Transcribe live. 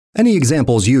Any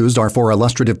examples used are for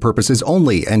illustrative purposes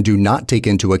only and do not take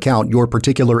into account your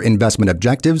particular investment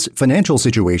objectives, financial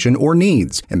situation, or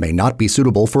needs, and may not be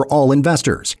suitable for all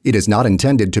investors. It is not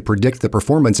intended to predict the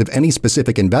performance of any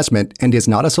specific investment and is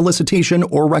not a solicitation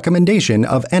or recommendation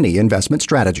of any investment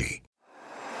strategy.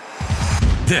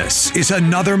 This is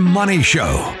another Money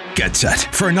Show. Get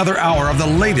set for another hour of the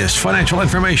latest financial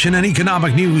information and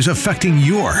economic news affecting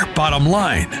your bottom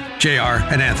line. JR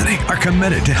and Anthony are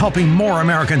committed to helping more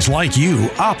Americans like you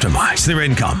optimize their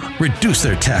income, reduce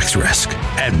their tax risk,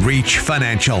 and reach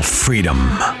financial freedom.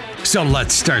 So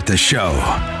let's start the show.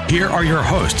 Here are your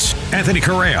hosts, Anthony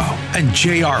Correo and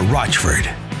JR Rochford.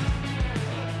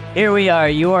 Here we are,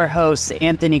 your hosts,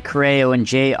 Anthony Correo and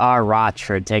J.R.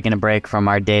 Rochford, taking a break from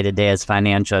our day-to-day as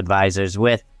financial advisors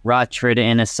with Rochford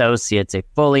and Associates, a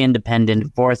fully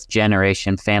independent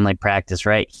fourth-generation family practice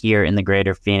right here in the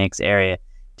greater Phoenix area,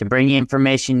 to bring you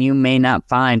information you may not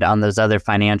find on those other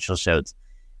financial shows.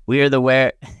 We are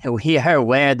aware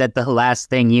that the last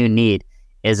thing you need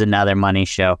is another money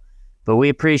show, but we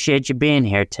appreciate you being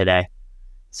here today.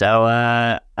 So,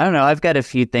 I don't know, I've got a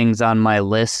few things on my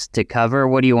list to cover.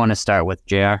 What do you want to start with,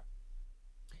 JR?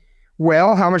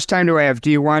 Well, how much time do I have? Do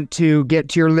you want to get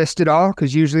to your list at all?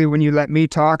 Because usually when you let me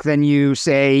talk, then you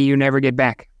say you never get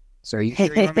back. So you sure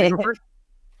you want me to go first?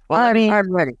 Well,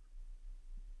 I'm ready.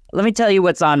 Let me tell you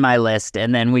what's on my list,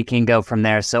 and then we can go from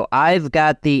there. So I've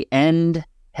got the End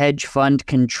Hedge Fund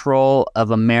Control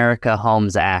of America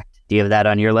Homes Act. Do you have that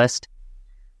on your list?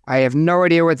 I have no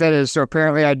idea what that is, so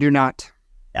apparently I do not.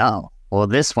 Oh, well,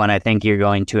 this one I think you're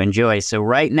going to enjoy. So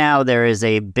right now there is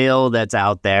a bill that's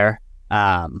out there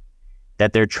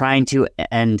that they're trying to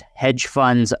end hedge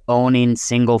funds owning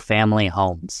single-family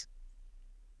homes.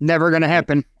 Never going to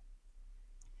happen.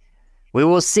 We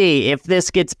will see if this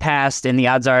gets passed, and the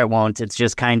odds are it won't. It's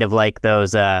just kind of like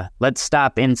those let's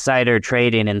stop insider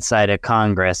trading inside of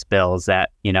Congress bills that,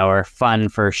 you know, are fun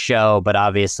for show, but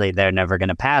obviously they're never going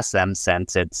to pass them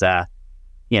since it's,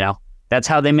 you know, that's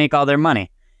how they make all their money.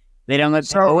 They don't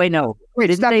let. Wait,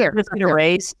 didn't they there. just get a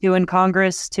raise too in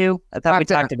Congress too? I thought we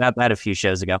talked about that a few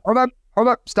shows ago. Hold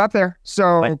up, stop there.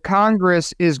 So what?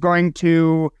 Congress is going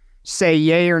to say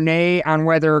yay or nay on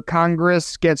whether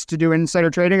Congress gets to do insider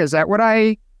trading. Is that what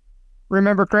I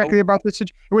remember correctly about this?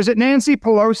 Was it Nancy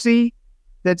Pelosi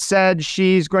that said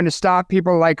she's going to stop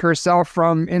people like herself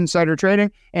from insider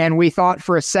trading? And we thought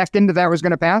for a second that was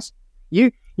going to pass.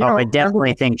 I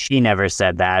definitely think she never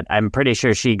said that. I'm pretty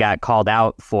sure she got called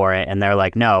out for it, and they're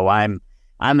like, "No, I'm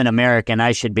an American.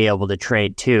 I should be able to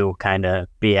trade too." Kind of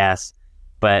BS.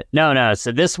 But no.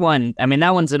 So this one, I mean,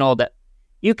 that one's an old.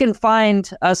 You can find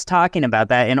us talking about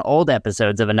that in old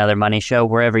episodes of Another Money Show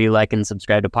wherever you like and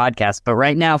subscribe to podcasts. But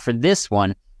right now, for this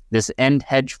one, this End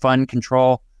Hedge Fund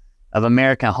Control of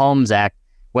America Homes Act,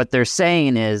 what they're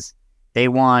saying is, they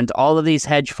want all of these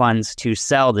hedge funds to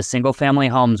sell the single-family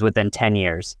homes within 10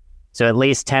 years. So at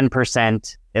least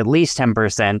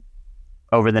 10%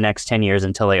 over the next 10 years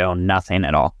until they own nothing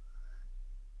at all.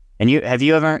 And you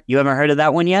haven't heard of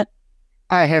that one yet?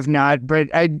 I have not, but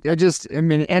I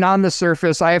mean, and on the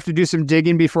surface, I have to do some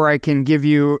digging before I can give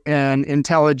you an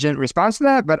intelligent response to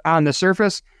that. But on the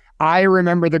surface, I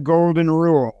remember the golden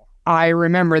rule. I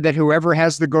remember that whoever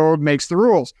has the gold makes the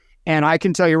rules. And I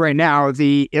can tell you right now,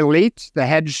 the elite, the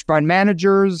hedge fund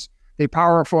managers, the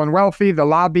powerful and wealthy, the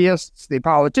lobbyists, the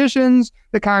politicians,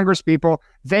 the Congress people,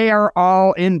 they are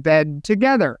all in bed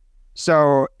together.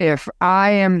 So if I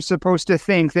am supposed to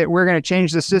think that we're going to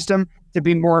change the system to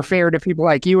be more fair to people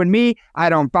like you and me,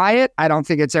 I don't buy it. I don't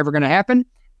think it's ever going to happen.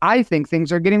 I think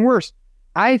things are getting worse.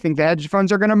 I think the hedge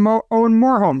funds are going to own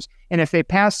more homes. And if they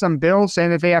pass some bill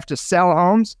saying that they have to sell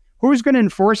homes, who's going to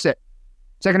enforce it?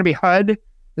 Is that going to be HUD?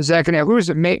 Is that going to, who's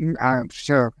it making?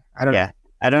 Sure. I don't know.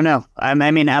 I don't know. I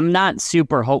mean, I'm not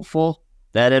super hopeful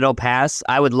that it'll pass.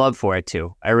 I would love for it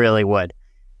to. I really would.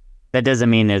 That doesn't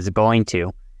mean it's going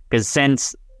to. Because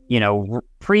since,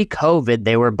 pre-COVID,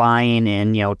 they were buying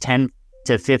in, 10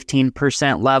 to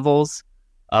 15% levels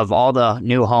of all the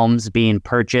new homes being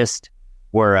purchased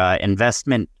were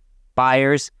investment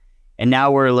buyers. And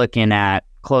now we're looking at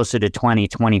closer to 20,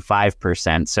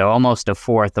 25%. So almost a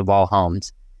fourth of all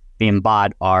homes being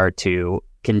bought are to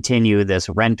continue this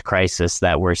rent crisis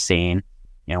that we're seeing.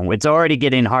 It's already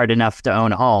getting hard enough to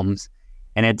own homes,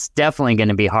 and it's definitely going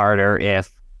to be harder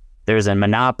if there's a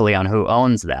monopoly on who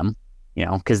owns them,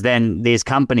 because then these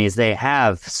companies, they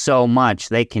have so much,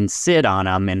 they can sit on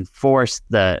them and force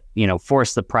the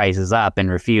prices up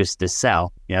and refuse to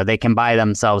sell. They can buy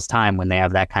themselves time when they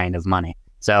have that kind of money.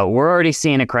 So we're already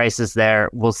seeing a crisis there.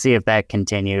 We'll see if that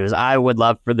continues. I would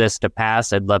love for this to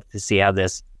pass. I'd love to see how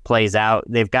this plays out.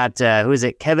 They've got, who is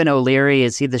it? Kevin O'Leary.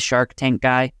 Is he the Shark Tank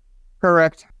guy?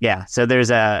 Correct. Yeah. So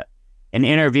there's an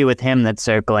interview with him that's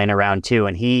circling around too.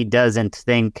 And he doesn't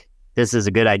think this is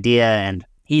a good idea. And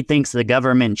he thinks the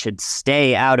government should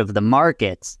stay out of the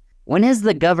markets. When has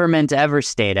the government ever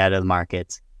stayed out of the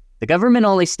markets? The government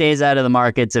only stays out of the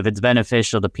markets if it's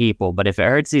beneficial to people. But if it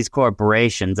hurts these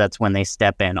corporations, that's when they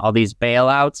step in. All these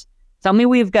bailouts. Tell me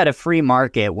we've got a free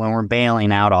market when we're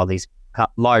bailing out all these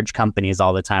large companies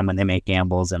all the time when they make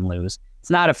gambles and lose.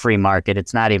 It's not a free market.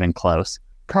 It's not even close.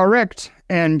 Correct.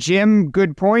 And Jim,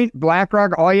 good point.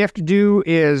 BlackRock, all you have to do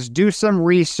is do some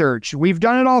research. We've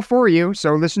done it all for you,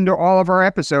 so listen to all of our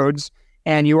episodes,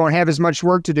 and you won't have as much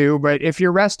work to do. But if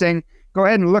you're resting, go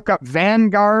ahead and look up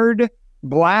Vanguard,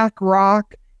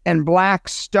 BlackRock, and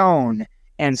Blackstone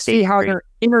and see how they're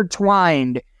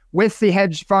intertwined with the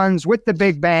hedge funds, with the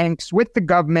big banks, with the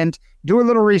government. Do a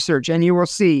little research, and you will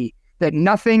see that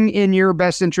nothing in your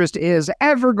best interest is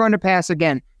ever going to pass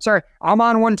again. Sorry, I'm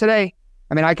on one today.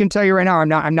 I mean, I can tell you right now,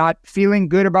 I'm not feeling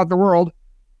good about the world.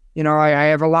 You know, I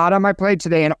have a lot on my plate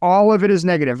today, and all of it is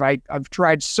negative. I've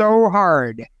tried so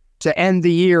hard to end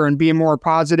the year and be more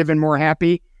positive and more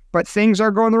happy, but things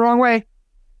are going the wrong way.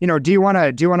 You know, do you want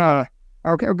to,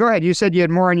 okay, go ahead. You said you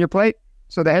had more on your plate.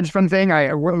 So the hedge fund thing,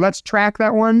 let's track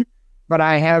that one, but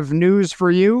I have news for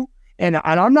you. And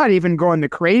I'm not even going the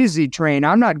crazy train.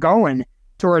 I'm not going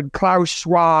toward Klaus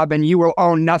Schwab and you will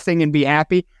own nothing and be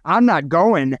happy. I'm not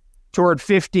going toward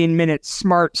 15-minute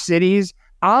smart cities.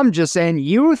 I'm just saying,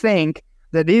 you think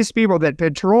that these people that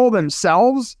patrol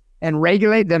themselves and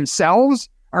regulate themselves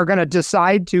are going to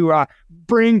decide to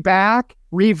bring back,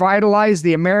 revitalize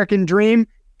the American dream?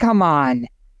 Come on.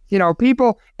 You know,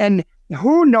 people, and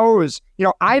who knows? You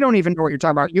know, I don't even know what you're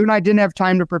talking about. You and I didn't have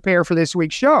time to prepare for this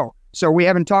week's show, so we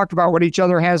haven't talked about what each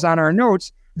other has on our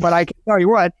notes, but I can tell you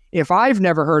what, if I've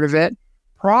never heard of it,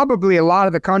 probably a lot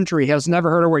of the country has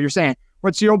never heard of what you're saying.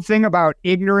 What's the old thing about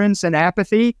ignorance and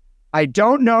apathy? I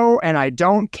don't know and I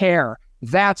don't care.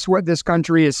 That's what this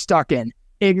country is stuck in,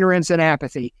 ignorance and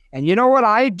apathy. And you know what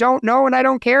I don't know and I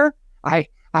don't care?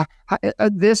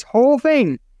 This whole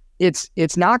thing,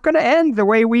 it's not going to end the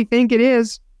way we think it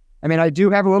is. I mean, I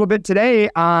do have a little bit today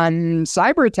on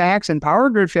cyber attacks and power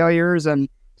grid failures and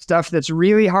stuff that's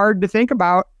really hard to think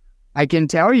about. I can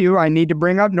tell you I need to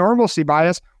bring up normalcy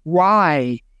bias.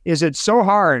 Why is it so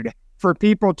hard for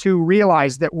people to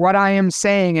realize that what I am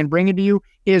saying and bringing to you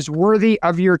is worthy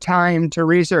of your time to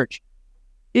research?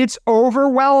 It's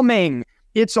overwhelming.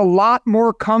 It's a lot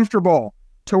more comfortable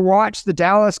to watch the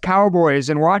Dallas Cowboys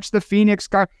and watch the Phoenix,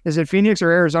 is it Phoenix or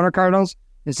Arizona Cardinals?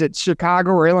 Is it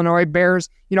Chicago or Illinois Bears?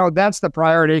 You know, that's the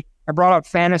priority. I brought up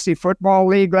Fantasy Football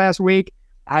League last week.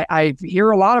 I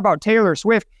hear a lot about Taylor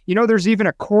Swift. You know, there's even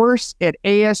a course at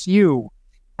ASU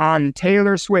on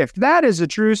Taylor Swift. That is a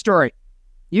true story.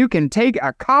 You can take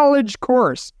a college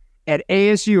course at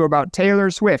ASU about Taylor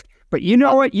Swift. But you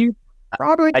know what? You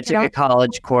probably... I took a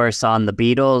college course on the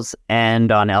Beatles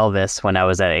and on Elvis when I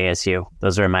was at ASU.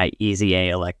 Those were my easy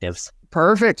A electives.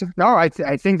 Perfect. No, I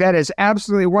think that is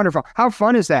absolutely wonderful. How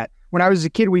fun is that? When I was a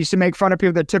kid, we used to make fun of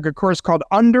people that took a course called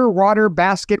underwater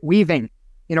basket weaving.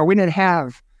 You know, we didn't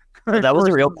have... That was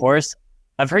a real course?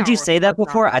 I've heard you say that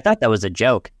before. I thought that was a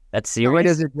joke. That's serious? No, it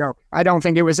is a joke. I don't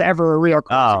think it was ever a real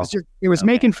course. It was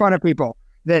making fun of people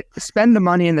that spend the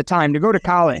money and the time to go to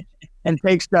college and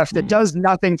take stuff that does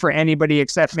nothing for anybody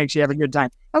except makes you have a good time.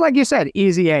 And like you said,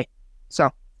 easy A. So,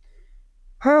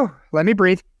 let me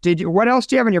breathe. What else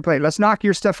do you have on your plate? Let's knock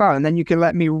your stuff out, and then you can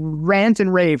let me rant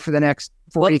and rave for the next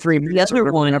 43 minutes. The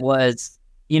other one was,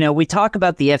 you know, we talk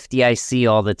about the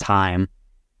FDIC all the time,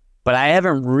 but I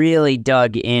haven't really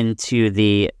dug into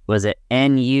was it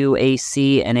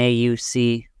NUAC,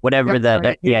 NAUC, whatever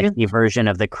the FDIC version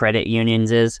of the credit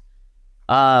unions is.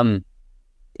 And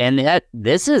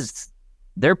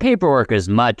their paperwork is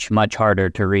much, much harder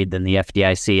to read than the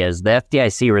FDIC is. The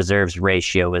FDIC reserves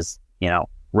ratio is, you know,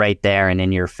 right there and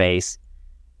in your face,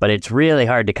 but it's really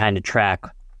hard to kind of track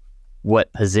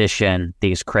what position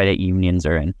these credit unions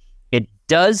are in. It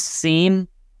does seem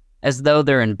as though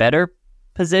they're in better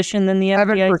position than the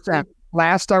FDIC. 7%.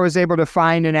 Last I was able to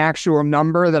find an actual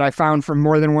number that I found from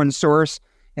more than one source,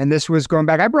 and this was going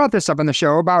back. I brought this up on the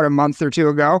show about a month or two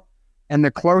ago, and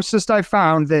the closest I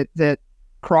found that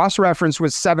cross-reference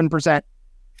was 7%,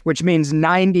 which means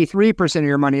 93% of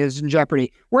your money is in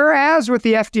jeopardy. Whereas with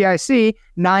the FDIC,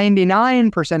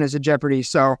 99% is in jeopardy.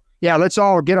 So yeah, let's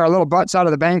all get our little butts out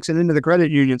of the banks and into the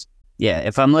credit unions. Yeah,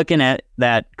 if I'm looking at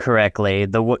that correctly,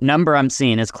 the number I'm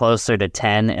seeing is closer to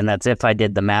 10, and that's if I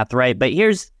did the math right. But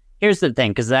here's the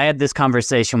thing, because I had this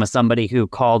conversation with somebody who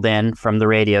called in from the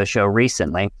radio show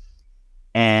recently,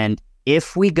 and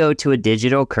if we go to a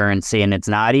digital currency, and it's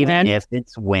not even if,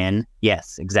 it's when.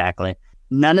 Yes, exactly.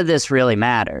 None of this really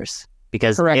matters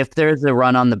because if there's a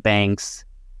run on the banks,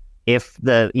 if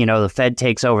the Fed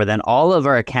takes over, then all of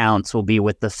our accounts will be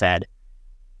with the Fed.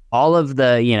 All of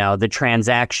the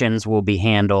transactions will be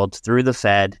handled through the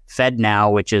Fed.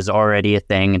 FedNow, which is already a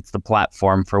thing, it's the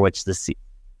platform for which the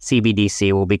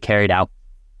CBDC will be carried out.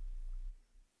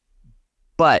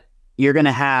 But you're going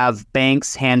to have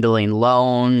banks handling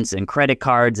loans and credit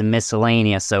cards and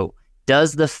miscellaneous. So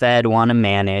does the Fed want to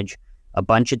manage a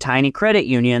bunch of tiny credit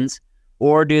unions,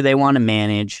 or do they want to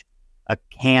manage a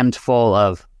handful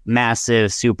of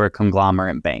massive super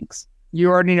conglomerate banks? You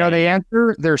already know the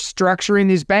answer. They're structuring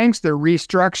these banks. They're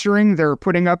restructuring. They're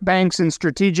putting up banks in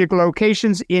strategic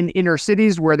locations in inner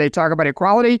cities where they talk about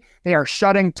equality. They are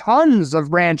shutting tons of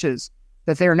branches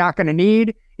that they're not going to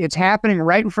need. It's happening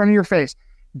right in front of your face.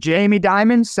 Jamie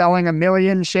Dimon selling 1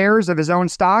 million shares of his own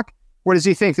stock. What does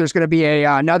he think? There's going to be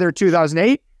another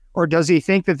 2008? Or does he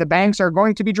think that the banks are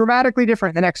going to be dramatically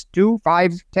different in the next 2,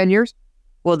 5, 10 years?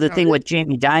 Well, the thing with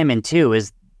Jamie Dimon, too,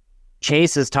 is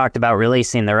Chase has talked about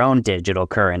releasing their own digital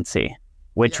currency,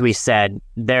 which we said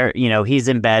he's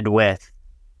in bed with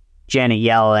Janet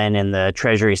Yellen and the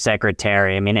Treasury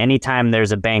Secretary. I mean, anytime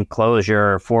there's a bank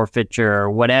closure or forfeiture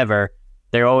or whatever,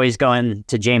 they're always going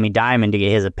to Jamie Dimon to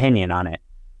get his opinion on it.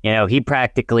 He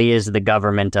practically is the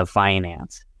government of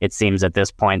finance, it seems, at this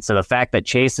point. So the fact that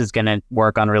Chase is going to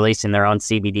work on releasing their own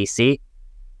CBDC,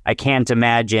 I can't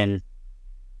imagine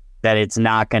that it's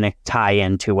not going to tie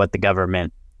into what the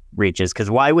government reaches. Because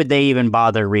why would they even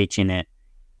bother reaching it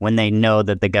when they know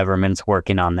that the government's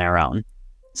working on their own?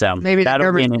 So maybe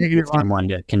that'll be an interesting one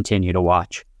to continue to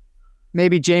watch.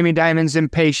 Maybe Jamie Dimon's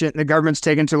impatient. The government's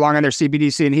taking too long on their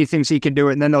CBDC and he thinks he can do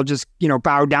it. And then they'll just,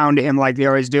 bow down to him like they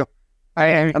always do.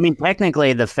 I mean,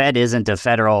 technically, the Fed isn't a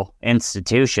federal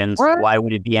institution. So why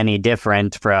would it be any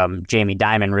different from Jamie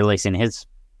Dimon releasing his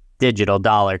digital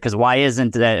dollar? Because why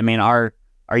isn't that? I mean, our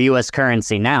U.S.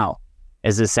 currency now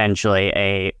is essentially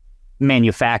a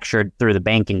manufactured through the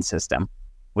banking system,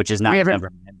 which is not a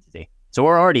government entity. So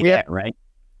we're already there, right?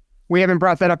 We haven't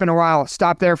brought that up in a while.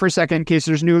 Stop there for a second in case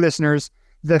there's new listeners.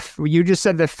 You just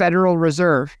said the Federal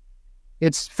Reserve.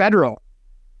 It's Federal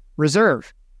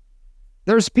Reserve.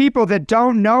 There's people that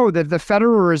don't know that the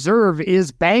Federal Reserve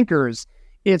is bankers.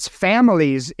 It's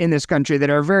families in this country that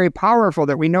are very powerful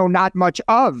that we know not much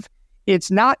of.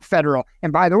 It's not federal.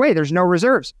 And by the way, there's no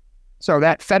reserves. So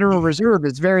that Federal Reserve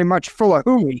is very much full of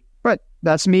hooey. But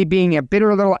that's me being a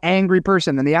bitter little angry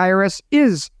person. And the IRS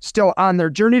is still on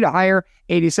their journey to hire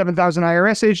 87,000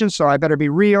 IRS agents. So I better be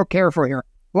real careful here.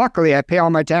 Luckily, I pay all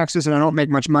my taxes and I don't make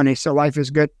much money, so life is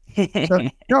good. So,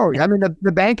 no, I mean,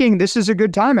 the banking, this is a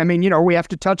good time. I mean, we have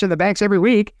to touch on the banks every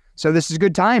week, so this is a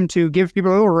good time to give people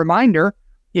a little reminder.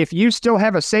 If you still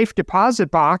have a safe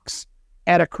deposit box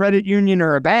at a credit union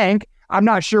or a bank, I'm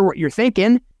not sure what you're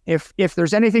thinking. If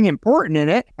there's anything important in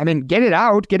it, I mean, get it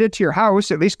out, get it to your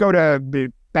house, at least go to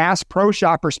Bass Pro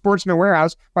Shop or Sportsman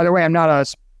Warehouse. By the way, I'm not a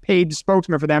paid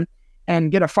spokesman for them,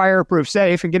 and get a fireproof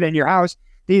safe and get it in your house.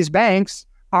 These banks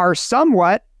are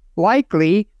somewhat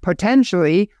likely,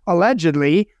 potentially,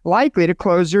 allegedly likely to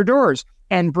close your doors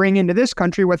and bring into this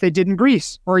country what they did in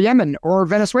Greece or Yemen or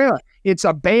Venezuela. It's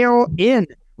a bail-in.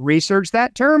 Research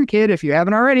that term, kid, if you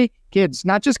haven't already. Kids,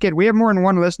 not just kid. We have more than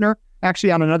one listener,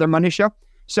 actually, on another Monday show.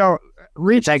 So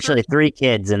it's actually 3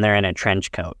 kids and they're in a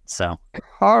trench coat. So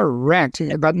correct,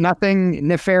 but nothing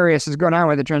nefarious is going on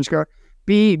with the trench coat.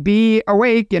 Be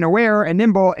awake and aware and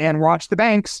nimble and watch the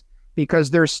banks,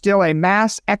 because there's still a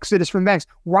mass exodus from banks.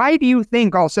 Why do you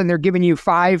think all of a sudden they're giving you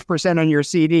 5% on your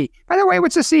CD? By the way,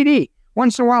 what's a CD?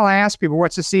 Once in a while, I ask people,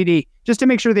 what's a CD? Just to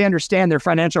make sure they understand their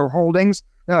financial holdings.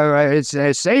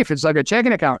 It's safe. It's like a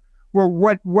checking account. Well,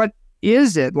 what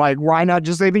is it? Like, why not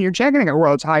just leave it in your checking account?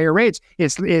 Well, it's higher rates.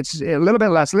 It's a little bit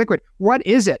less liquid. What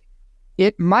is it?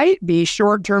 It might be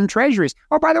short-term treasuries.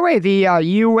 Oh, by the way, the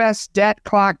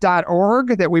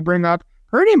usdebtclock.org that we bring up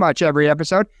pretty much every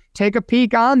episode, take a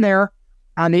peek on there.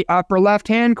 On the upper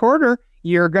left-hand corner,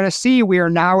 you're going to see we are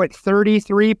now at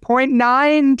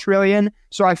 33.9 trillion.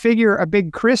 So I figure a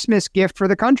big Christmas gift for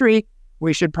the country,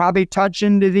 we should probably touch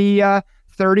into the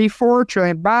 34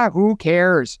 trillion. Bah, who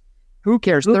cares? Who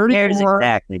cares? Who 34. Cares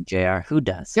exactly, JR? Who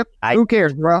does? Yep. Who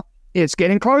cares? Well, it's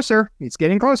getting closer. It's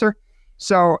getting closer.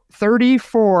 So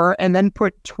 34, and then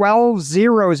put 12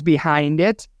 zeros behind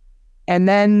it, and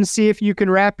then see if you can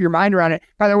wrap your mind around it.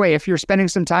 By the way, if you're spending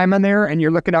some time on there and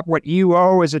you're looking up what you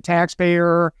owe as a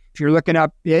taxpayer, if you're looking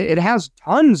up, it has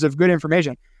tons of good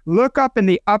information. Look up in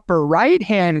the upper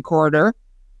right-hand corner.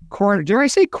 Do I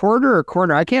say quarter or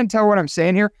corner? I can't tell what I'm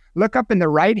saying here. Look up in the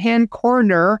right-hand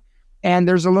corner and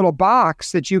there's a little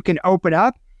box that you can open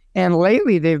up. And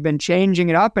lately they've been changing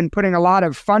it up and putting a lot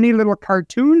of funny little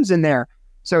cartoons in there.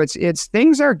 So it's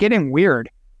things are getting weird.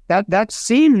 That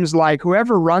seems like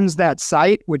whoever runs that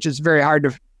site, which is very hard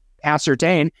to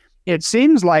ascertain, it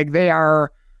seems like they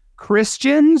are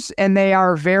Christians and they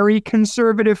are very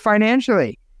conservative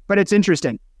financially. But it's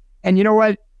interesting. And you know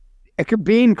what?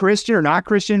 Being Christian or not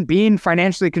Christian, being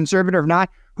financially conservative or not,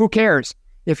 who cares?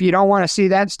 If you don't want to see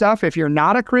that stuff, if you're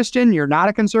not a Christian, you're not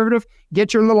a conservative,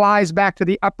 get your little eyes back to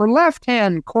the upper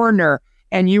left-hand corner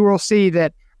and you will see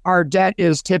that our debt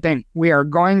is tipping. We are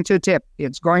going to tip.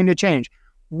 It's going to change.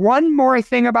 One more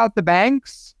thing about the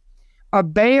banks, a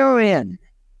bail-in.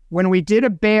 When we did a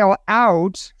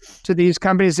bail-out to these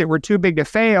companies that were too big to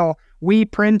fail, we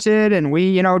printed and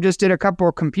we, just did a couple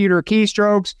of computer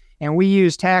keystrokes and we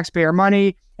used taxpayer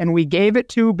money and we gave it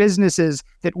to businesses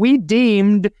that we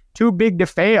deemed too big to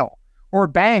fail, or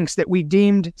banks that we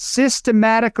deemed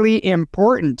systematically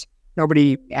important.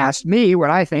 Nobody asked me what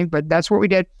I think, but that's what we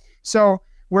did. So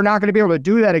we're not going to be able to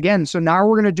do that again. So now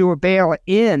we're going to do a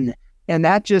bail-in, and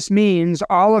that just means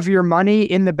all of your money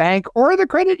in the bank or the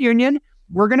credit union,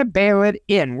 we're going to bail it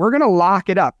in. We're going to lock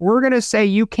it up. We're going to say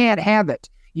you can't have it.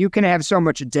 You can have so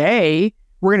much a day.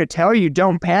 We're going to tell you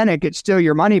don't panic. It's still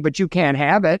your money, but you can't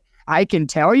have it. I can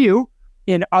tell you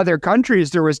in other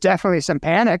countries, there was definitely some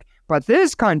panic, but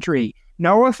this country,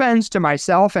 no offense to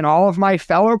myself and all of my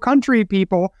fellow country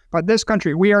people, but this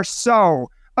country, we are so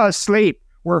asleep.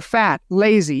 We're fat,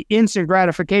 lazy, instant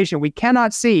gratification. We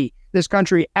cannot see this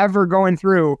country ever going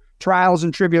through trials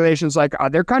and tribulations like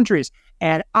other countries.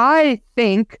 And I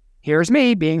think, here's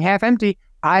me being half empty,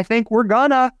 I think we're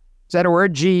gonna, is that a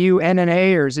word,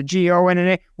 G-U-N-N-A or is it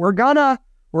G-O-N-N-A? We're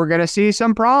gonna see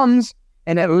some problems.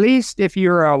 And at least if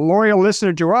you're a loyal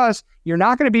listener to us, you're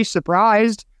not going to be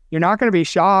surprised. You're not going to be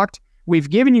shocked. We've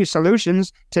given you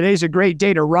solutions. Today's a great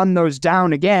day to run those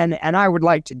down again, and I would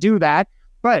like to do that.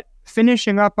 But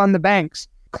finishing up on the banks,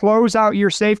 close out your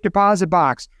safe deposit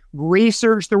box,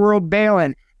 research the world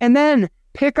bail-in, and then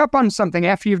pick up on something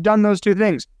after you've done those two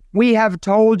things. We have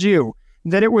told you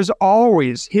that it was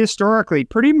always, historically,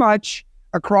 pretty much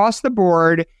across the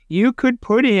board, you could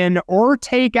put in or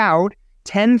take out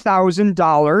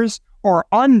 $10,000 or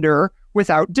under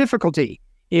without difficulty.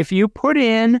 If you put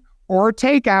in or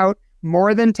take out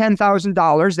more than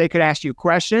 $10,000, they could ask you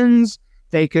questions.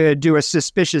 They could do a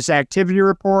suspicious activity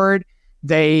report.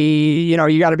 You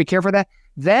got to be careful of that.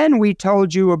 Then we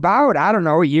told you about,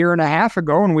 a year and a half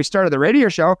ago when we started the radio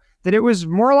show, that it was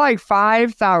more like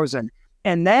 5,000.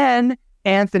 And then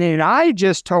Anthony and I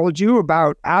just told you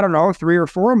about, 3 or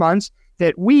 4 months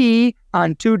that we,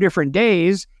 on 2 different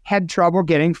days, had trouble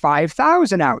getting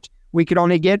 5,000 out. We could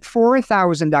only get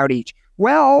 4,000 out each.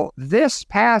 Well, this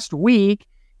past week,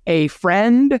 a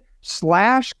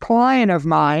friend/client of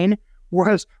mine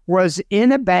was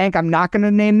in a bank. I'm not going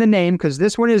to name the name because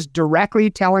this one is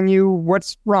directly telling you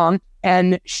what's wrong.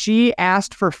 And she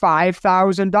asked for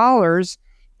 $5,000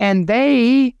 and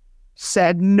they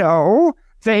said no.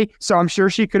 So I'm sure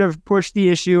she could have pushed the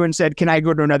issue and said, can I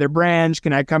go to another branch?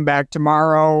 Can I come back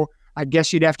tomorrow? I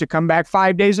guess you'd have to come back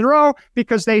 5 days in a row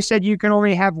because they said you can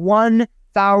only have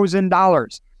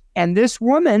 $1,000. And this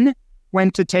woman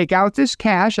went to take out this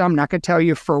cash. I'm not going to tell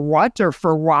you for what or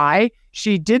for why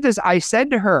she did this. I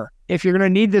said to her, if you're going to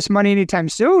need this money anytime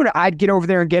soon, I'd get over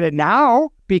there and get it now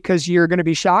because you're going to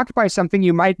be shocked by something.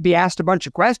 You might be asked a bunch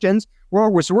of questions. Well,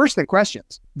 it was worse than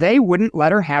questions. They wouldn't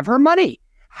let her have her money.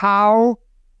 How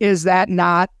is that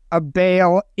not a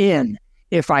bail-in?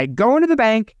 If I go into the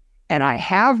bank and I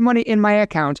have money in my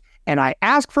account and I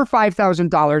ask for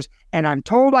 $5,000 and I'm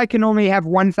told I can only have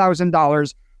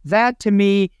 $1,000, that to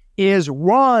me is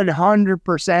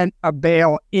 100% a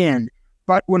bail-in.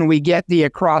 But when we get the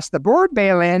across-the-board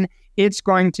bail-in, it's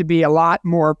going to be a lot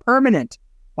more permanent.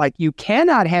 Like you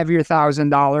cannot have your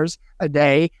 $1,000 a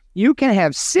day. You can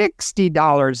have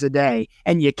 $60 a day,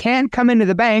 and you can't come into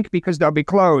the bank because they'll be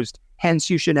closed. Hence,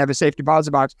 you shouldn't have a safe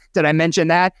deposit box. Did I mention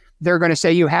that? They're going to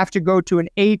say you have to go to an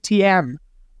ATM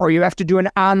or you have to do an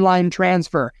online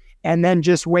transfer and then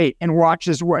just wait and watch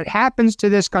as what happens to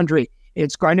this country.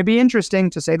 It's going to be interesting,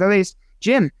 to say the least.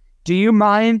 Jim, do you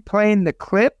mind playing the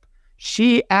clip?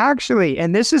 She actually,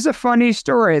 and this is a funny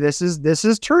story, this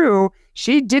is true,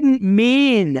 she didn't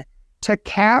mean to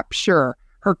capture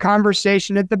her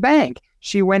conversation at the bank.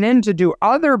 She went in to do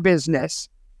other business,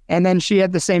 and then she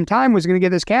at the same time was going to get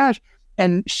this cash,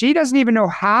 and she doesn't even know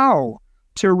how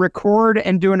to record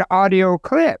and do an audio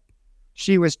clip.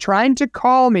 She was trying to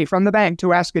call me from the bank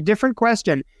to ask a different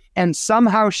question, and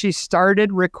somehow she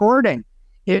started recording.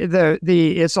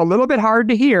 It's a little bit hard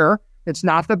to hear. It's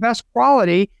not the best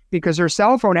quality, because her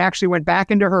cell phone actually went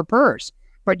back into her purse.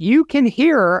 But you can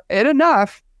hear it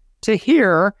enough to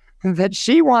hear that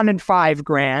she wanted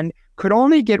 $5,000, could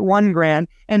only get $1,000,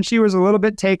 and she was a little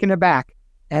bit taken aback.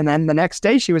 And then the next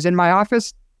day she was in my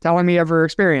office telling me of her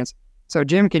experience. So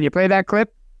Jim, can you play that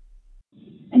clip?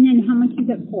 And then how much is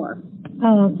it for?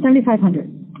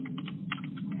 $7,500.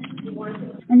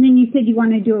 And then you said you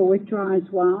want to do a withdrawal as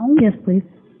well? Yes, please.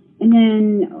 And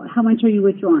then how much are you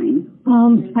withdrawing?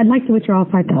 I'd like to withdraw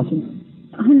 $5,000.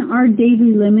 And our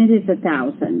daily limit is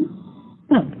 1,000.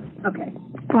 Oh, Okay.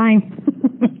 fine.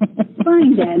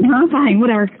 Fine then, huh? Fine,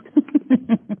 whatever.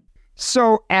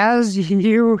 So as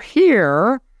you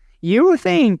hear, you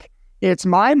think it's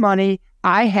my money,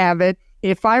 I have it.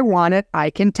 If I want it, I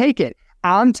can take it.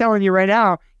 I'm telling you right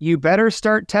now, you better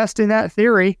start testing that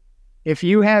theory. If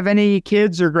you have any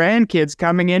kids or grandkids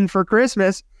coming in for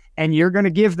Christmas and you're going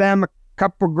to give them a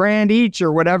couple grand each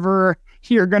or whatever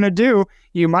you're going to do,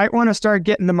 you might want to start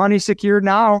getting the money secured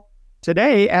now.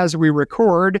 Today, as we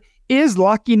record, is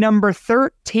lucky number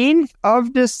 13th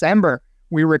of December.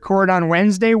 We record on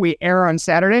Wednesday, we air on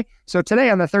Saturday. So today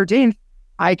on the 13th,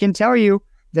 I can tell you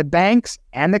the banks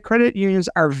and the credit unions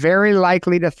are very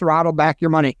likely to throttle back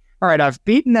your money. All right, I've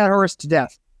beaten that horse to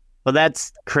death. Well,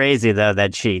 that's crazy, though,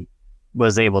 that she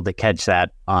was able to catch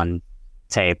that on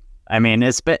tape. I mean,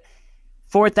 it's been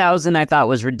 4,000 I thought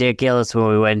was ridiculous when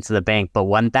we went to the bank, but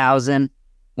 1,000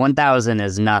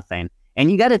 is nothing. And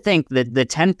you got to think that the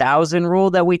 10,000 rule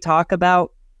that we talk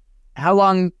about, how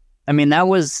long? I mean, that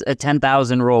was a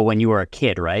 10,000 rule when you were a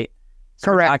kid, right?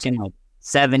 So Correct. we're talking like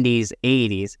 70s,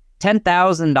 80s.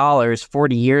 $10,000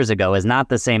 40 years ago is not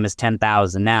the same as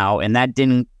 10,000 now, and that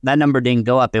number didn't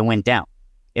go up, it went down.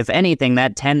 If anything,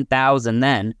 that 10,000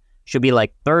 then should be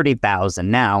like 30,000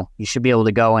 now. You should be able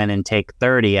to go in and take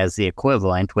 30 as the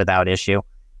equivalent without issue.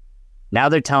 Now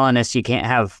they're telling us you can't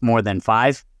have more than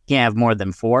 5, can't have more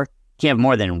than 4, can't have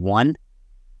more than 1.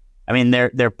 I mean,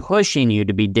 they're pushing you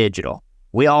to be digital.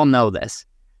 We all know this.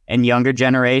 And younger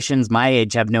generations, my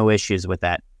age, have no issues with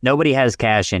that. Nobody has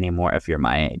cash anymore if you're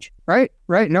my age. Right.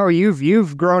 No,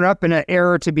 you've grown up in an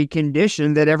era to be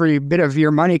conditioned that every bit of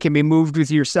your money can be moved with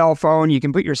your cell phone. You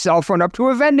can put your cell phone up to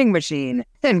a vending machine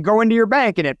and go into your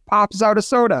bank and it pops out a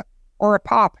soda or a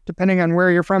pop, depending on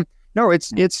where you're from. No,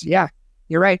 it's yeah,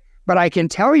 you're right. But I can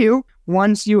tell you,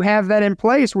 once you have that in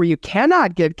place where you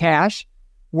cannot get cash,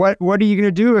 what are you going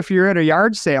to do if you're at a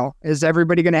yard sale? Is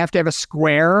everybody going to have a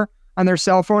Square on their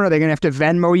cell phone? Are they going to have to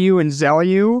Venmo you and Zelle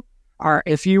you? Or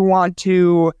if you want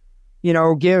to,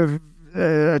 give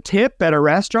a tip at a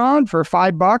restaurant for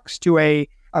 $5 to a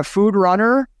food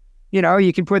runner,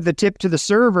 you can put the tip to the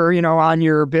server, on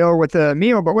your bill with the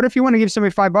meal. But what if you want to give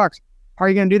somebody $5? How are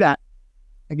you going to do that?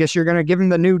 I guess you're going to give them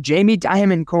the new Jamie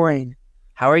Dimon coin.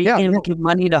 How are you going to give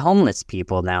money to homeless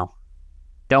people now?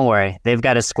 Don't worry. They've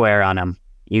got a Square on them.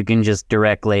 You can just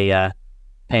directly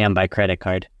pay them by credit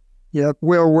card. Yep,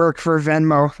 will work for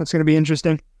Venmo. That's going to be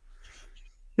interesting.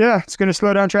 Yeah, it's going to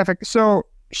slow down traffic. So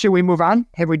should we move on?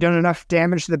 Have we done enough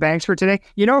damage to the banks for today?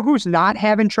 You know who's not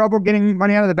having trouble getting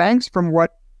money out of the banks from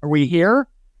what we hear?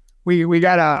 We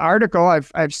got an article.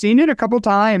 I've seen it a couple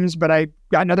times, but I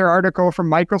got another article from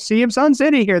Michael C. of Sun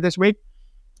City here this week.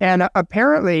 And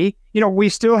apparently, we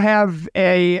still have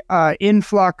a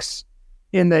influx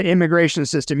in the immigration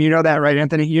system. You know that, right,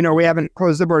 Anthony? We haven't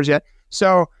closed the borders yet.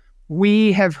 So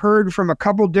we have heard from a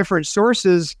couple different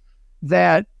sources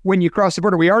that when you cross the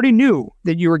border, we already knew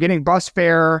that you were getting bus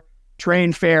fare,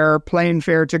 train fare, plane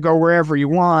fare to go wherever you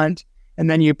want, and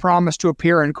then you promise to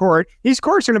appear in court. These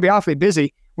courts are going to be awfully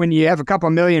busy when you have a couple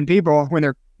million people when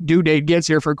their due date gets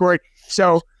here for court.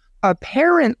 So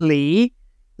apparently,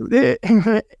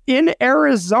 in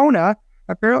Arizona,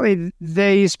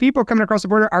 these people coming across the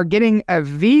border are getting a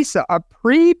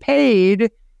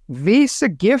prepaid Visa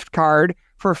gift card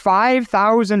for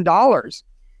 $5,000.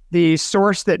 The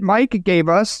source that Mike gave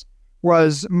us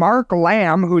was Mark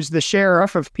Lamb, who's the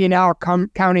sheriff of Pinal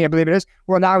County, I believe it is.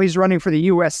 Well, now he's running for the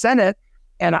U.S. Senate.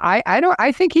 And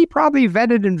I think he probably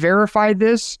vetted and verified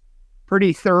this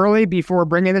pretty thoroughly before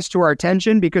bringing this to our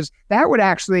attention, because that would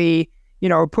actually,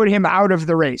 put him out of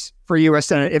the race for U.S.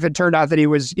 Senate if it turned out that he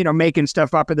was, making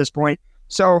stuff up at this point.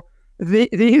 So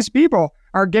these people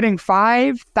are getting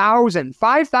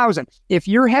 $5,000. If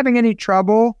you're having any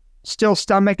trouble still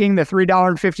stomaching the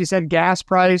 $3.50 gas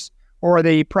price or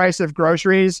the price of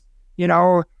groceries,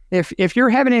 if you're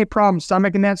having any problem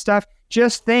stomaching that stuff,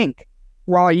 just think,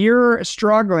 while you're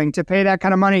struggling to pay that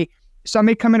kind of money,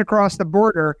 somebody coming across the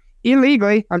border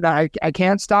illegally, I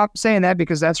can't stop saying that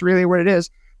because that's really what it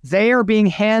is, they are being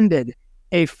handed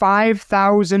a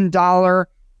 $5,000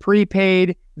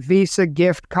 prepaid Visa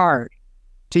gift card.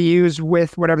 to use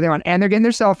with whatever they want. And they're getting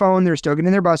their cell phone. They're still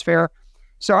getting their bus fare.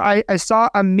 So I saw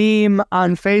a meme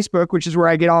on Facebook, which is where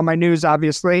I get all my news,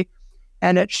 obviously.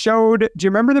 And it showed, do you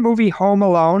remember the movie Home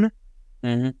Alone?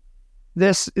 Mm-hmm.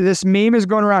 This meme is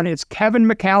going around. It's Kevin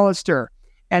McAllister.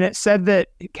 And it said that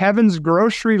Kevin's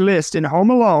grocery list in Home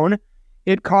Alone,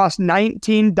 it cost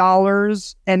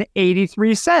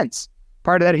 $19.83.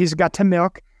 Part of that he's got to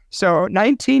milk. So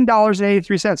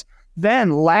 $19.83.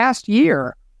 Then last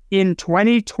year in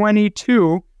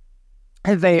 2022,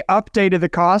 they updated the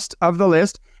cost of the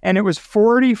list and it was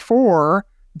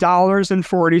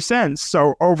 $44.40.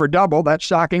 So over double. That's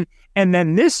shocking. And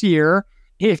then this year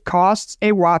it costs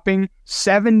a whopping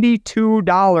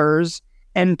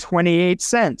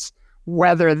 $72.28.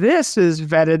 Whether this is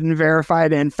vetted and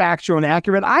verified and factual and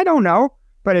accurate, I don't know,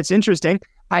 but it's interesting.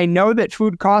 I know that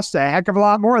food costs a heck of a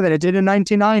lot more than it did in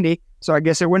 1990, so I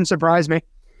guess it wouldn't surprise me.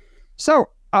 So,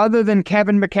 other than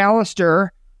Kevin McAllister,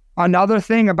 another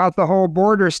thing about the whole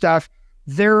border stuff,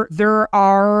 there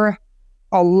are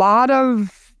a lot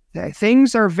of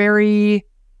things are very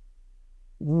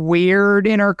weird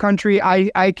in our country.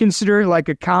 I consider it like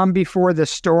a calm before the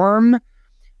storm.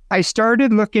 I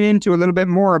started looking into a little bit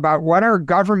more about what our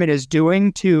government is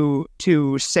doing to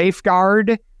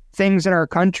safeguard things in our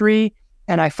country,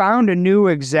 and I found a new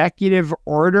executive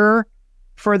order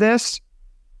for this.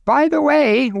 By the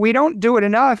way, we don't do it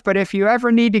enough, but if you ever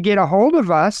need to get a hold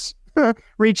of us,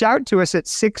 reach out to us at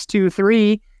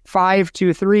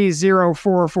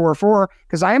 623-523-0444,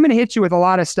 because I am going to hit you with a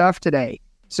lot of stuff today.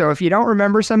 So if you don't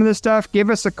remember some of this stuff, give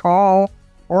us a call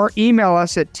or email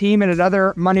us at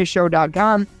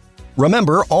team@anothermoneyshow.com.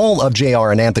 Remember, all of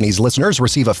JR and Anthony's listeners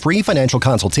receive a free financial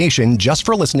consultation just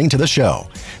for listening to the show.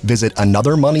 Visit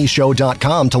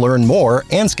anothermoneyshow.com to learn more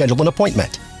and schedule an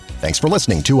appointment. Thanks for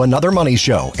listening to Another Money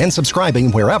Show and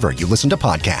subscribing wherever you listen to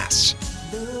podcasts.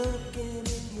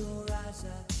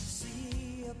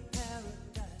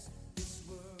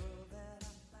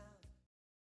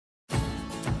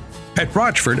 At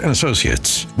Rochford &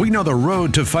 Associates, we know the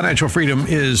road to financial freedom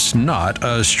is not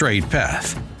a straight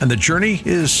path, and the journey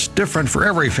is different for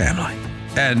every family.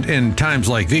 And in times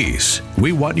like these,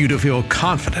 we want you to feel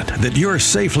confident that you're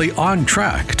safely on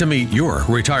track to meet your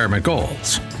retirement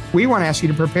goals. We want to ask you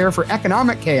to prepare for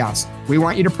economic chaos. We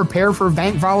want you to prepare for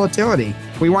bank volatility.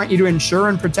 We want you to insure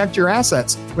and protect your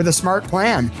assets with a smart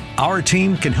plan. Our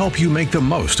team can help you make the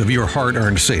most of your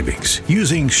hard-earned savings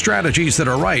using strategies that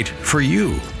are right for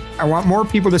you. I want more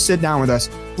people to sit down with us.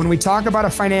 When we talk about a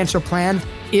financial plan,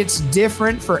 it's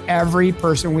different for every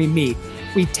person we meet.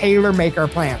 We tailor make our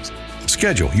plans.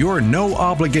 Schedule your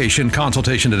no-obligation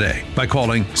consultation today by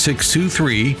calling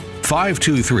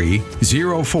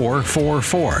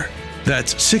 623-523-0444.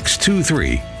 That's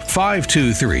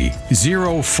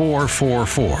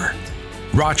 623-523-0444.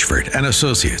 Rochford &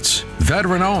 Associates,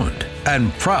 veteran-owned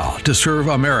and proud to serve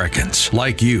Americans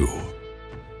like you.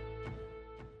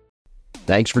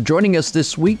 Thanks for joining us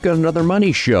this week on Another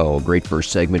Money Show. Great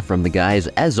first segment from the guys,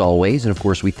 as always. And of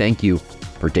course, we thank you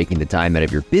for taking the time out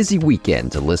of your busy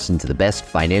weekend to listen to the best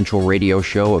financial radio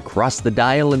show across the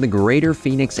dial in the greater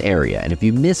Phoenix area. And if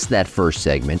you missed that first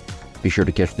segment, be sure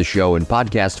to catch the show in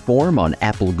podcast form on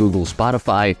Apple, Google,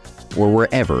 Spotify, or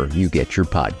wherever you get your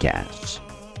podcasts.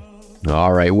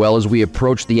 All right, well, as we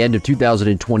approach the end of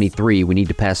 2023, we need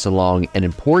to pass along an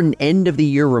important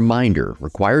end-of-the-year reminder,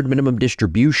 required minimum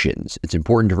distributions. It's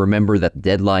important to remember that the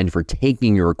deadline for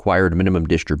taking your required minimum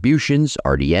distributions,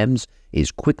 RDMs,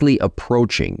 is quickly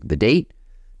approaching. The date?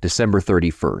 December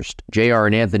 31st. JR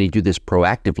and Anthony do this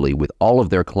proactively with all of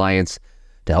their clients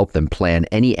to help them plan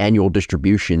any annual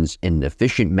distributions in an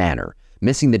efficient manner.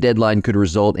 Missing the deadline could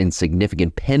result in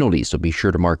significant penalties, so be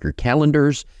sure to mark your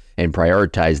calendars and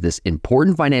prioritize this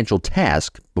important financial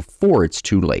task before it's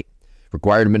too late.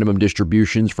 Required minimum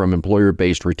distributions from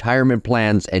employer-based retirement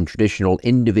plans and traditional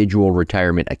individual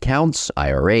retirement accounts,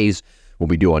 IRAs, will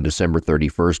be due on December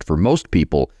 31st for most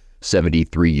people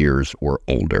 73 years or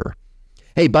older.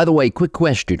 Hey, by the way, quick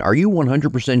question. Are you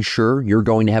 100% sure you're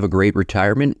going to have a great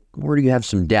retirement, or do you have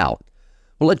some doubt?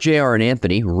 Well, let JR and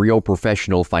Anthony, real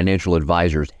professional financial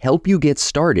advisors, help you get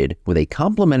started with a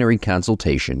complimentary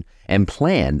consultation and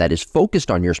plan that is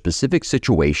focused on your specific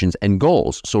situations and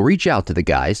goals. So reach out to the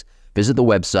guys, visit the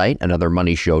website,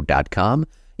 anothermoneyshow.com,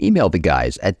 email the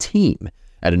guys at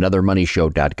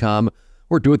team@anothermoneyshow.com,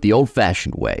 or do it the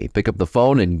old-fashioned way. Pick up the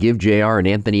phone and give JR and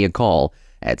Anthony a call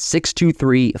at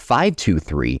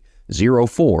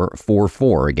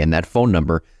 623-523-0444. Again, that phone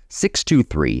number,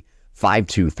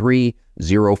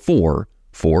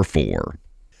 623-523-0444.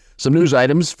 Some news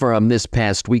items from this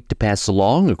past week to pass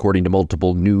along. According to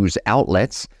multiple news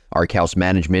outlets, Arkhouse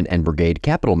Management and Brigade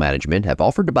Capital Management have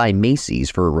offered to buy Macy's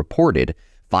for a reported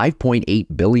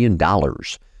 $5.8 billion.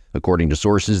 According to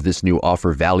sources, this new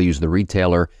offer values the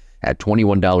retailer at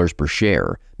 $21 per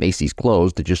share. Macy's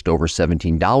closed at just over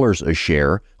 $17 a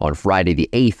share on Friday the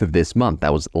 8th of this month.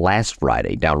 That was last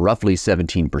Friday, down roughly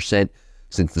 17%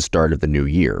 since the start of the new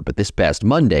year. But this past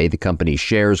Monday, the company's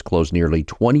shares closed nearly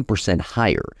 20%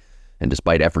 higher. And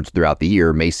despite efforts throughout the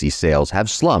year, Macy's sales have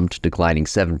slumped, declining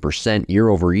 7% year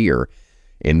over year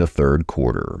in the third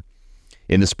quarter.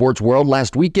 In the sports world,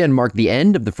 last weekend marked the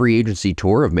end of the free agency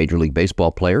tour of Major League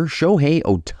Baseball player Shohei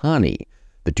Ohtani.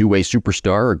 The two-way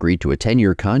superstar agreed to a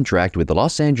 10-year contract with the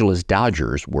Los Angeles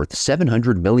Dodgers worth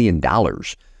 $700 million.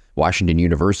 Washington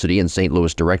University and St.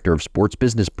 Louis Director of Sports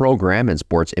Business Program and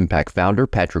Sports Impact founder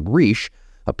Patrick Reisch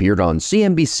appeared on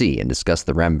CNBC and discussed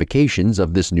the ramifications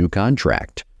of this new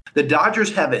contract. The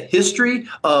Dodgers have a history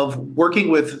of working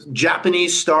with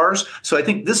Japanese stars, so I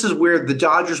think this is where the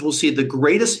Dodgers will see the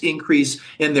greatest increase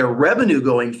in their revenue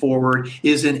going forward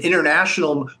is in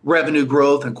international revenue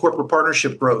growth and corporate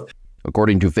partnership growth.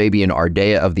 According to Fabian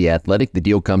Ardea of The Athletic, the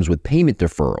deal comes with payment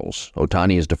deferrals.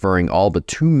 Ohtani is deferring all but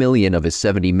 $2 million of his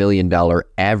 $70 million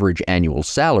average annual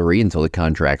salary until the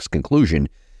contract's conclusion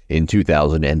in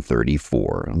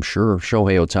 2034. I'm sure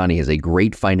Shohei Ohtani has a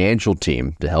great financial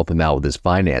team to help him out with his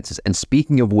finances. And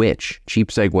speaking of which, cheap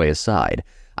segue aside,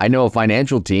 I know a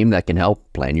financial team that can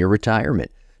help plan your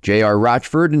retirement. J.R.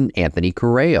 Rochford and Anthony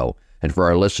Correo. And for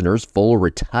our listeners, full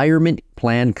retirement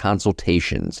plan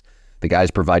consultations. The guys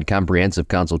provide comprehensive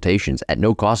consultations at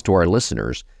no cost to our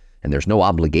listeners, and there's no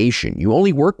obligation. You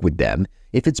only work with them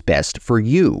if it's best for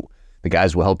you. The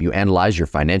guys will help you analyze your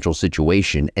financial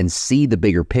situation and see the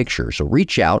bigger picture. So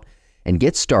reach out and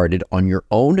get started on your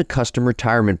own custom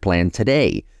retirement plan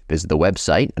today. Visit the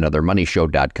website,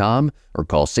 anothermoneyshow.com, or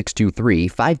call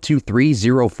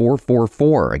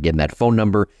 623-523-0444. Again, that phone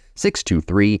number,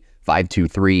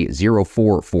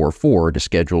 623-523-0444 to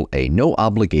schedule a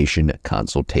no-obligation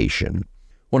consultation.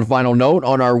 One final note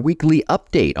on our weekly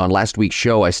update. On last week's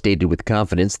show, I stated with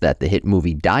confidence that the hit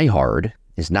movie Die Hard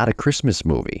is not a Christmas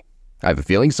movie. I have a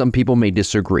feeling some people may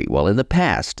disagree. Well, in the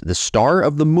past, the star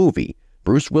of the movie,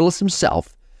 Bruce Willis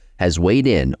himself, has weighed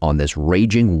in on this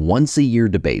raging once-a-year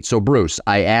debate. So, Bruce,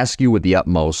 I ask you with the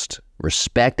utmost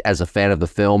respect as a fan of the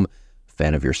film,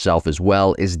 fan of yourself as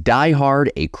well, is Die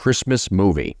Hard a Christmas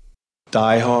movie?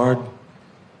 Die Hard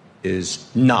is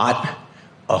not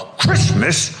a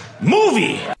Christmas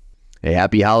movie. A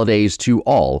happy holidays to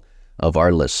all of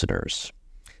our listeners.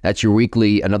 That's your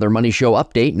weekly Another Money Show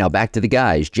update. Now back to the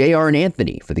guys, JR and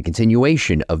Anthony, for the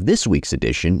continuation of this week's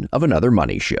edition of Another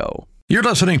Money Show. You're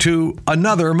listening to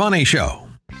Another Money Show.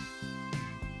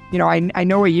 You know, I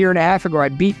know a year and a half ago I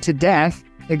beat to death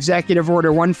Executive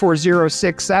Order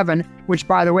 14067, which,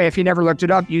 by the way, if you never looked it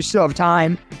up, you still have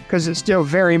time because it's still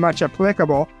very much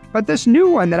applicable. But this new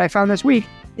one that I found this week,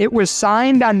 it was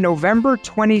signed on November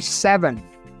 27th.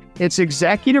 It's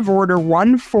Executive Order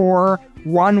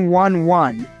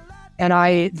 14111.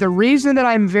 And the reason that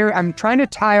I'm trying to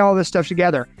tie all this stuff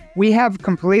together, we have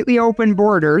completely open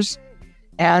borders,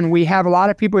 and we have a lot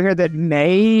of people here that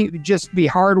may just be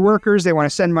hard workers. They want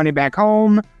to send money back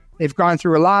home. They've gone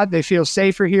through a lot. They feel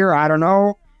safer here. I don't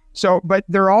know. So, but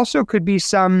there also could be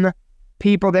some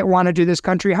people that want to do this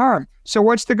country harm. So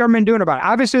what's the government doing about it?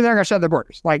 Obviously, they're going to shut the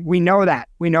borders. Like, we know that.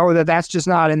 We know that that's just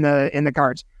not in the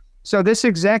cards. So this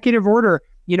executive order,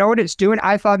 you know what it's doing?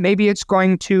 I thought maybe it's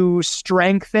going to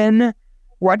strengthen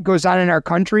what goes on in our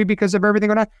country because of everything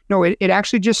going on. No, it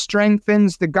actually just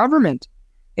strengthens the government.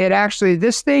 It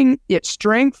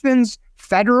strengthens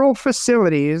federal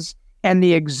facilities and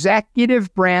the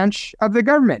executive branch of the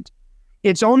government.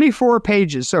 It's only 4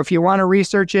 pages. So if you want to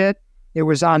research it, it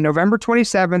was on November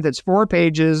 27th. It's 4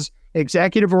 pages,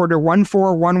 Executive Order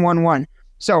 14111.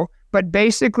 So, but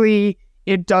basically,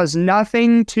 it does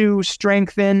nothing to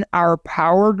strengthen our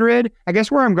power grid. I guess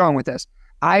where I'm going with this,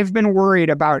 I've been worried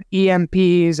about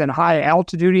EMPs and high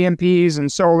altitude EMPs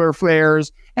and solar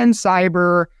flares and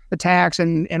cyber attacks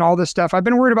and all this stuff. I've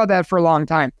been worried about that for a long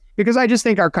time because I just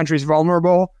think our country's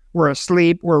vulnerable. We're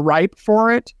asleep. We're ripe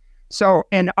for it. So,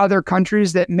 and other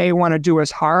countries that may want to do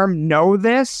us harm know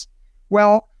this.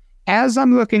 Well, as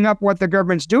I'm looking up what the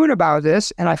government's doing about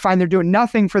this, and I find they're doing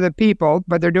nothing for the people,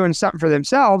 but they're doing something for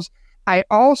themselves, I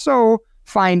also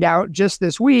find out just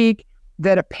this week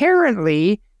that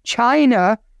apparently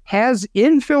China has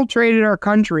infiltrated our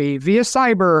country via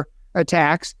cyber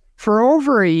attacks for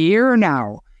over a year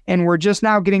now. And we're just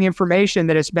now getting information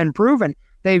that it's been proven.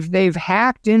 They've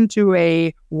hacked into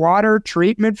a water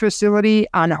treatment facility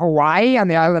on Hawaii, on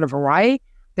the island of Hawaii.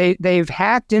 They've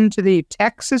hacked into the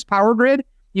Texas power grid.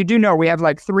 You do know we have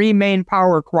like 3 main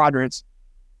power quadrants,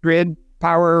 grid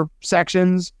power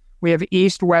sections. We have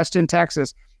East, West, and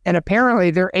Texas. And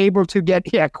apparently they're able to get,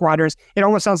 quadrants. It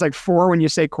almost sounds like 4 when you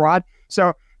say quad.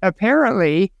 So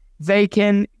apparently they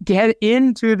can get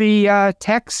into the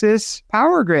Texas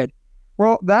power grid.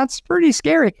 Well, that's pretty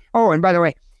scary. Oh, and by the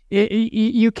way,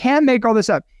 you can make all this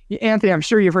up. Anthony, I'm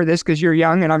sure you've heard this because you're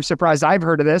young, and I'm surprised I've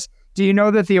heard of this. Do you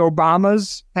know that the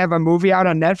Obamas have a movie out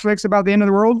on Netflix about the end of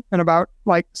the world and about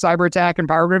like cyber attack and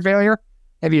power grid failure?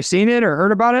 Have you seen it or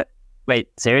heard about it? Wait,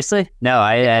 seriously? No,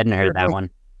 I hadn't heard of that one.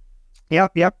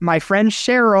 Yep. My friend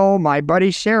Cheryl, my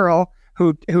buddy Cheryl,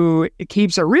 who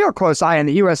keeps a real close eye on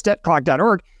the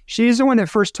USDebtClock.org, she's the one that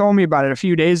first told me about it a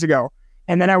few days ago.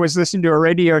 And then I was listening to a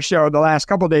radio show the last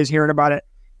couple of days hearing about it.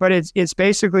 But it's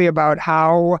basically about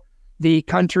how the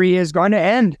country is going to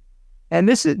end. And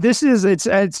this is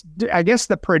I guess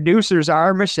the producers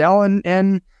are Michelle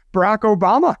and Barack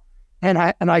Obama. And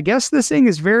I guess this thing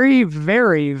is very,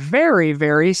 very, very,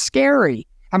 very scary.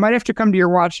 I might have to come to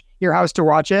your house to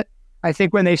watch it. I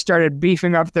think when they started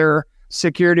beefing up their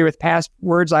security with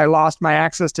passwords, I lost my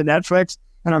access to Netflix,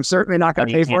 and I'm certainly not going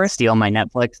to pay for it. Steal my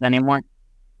Netflix anymore?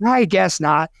 I guess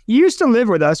not. You used to live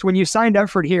with us when you signed up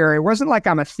for it here. It wasn't like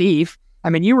I'm a thief. I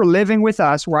mean, you were living with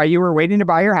us while you were waiting to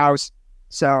buy your house.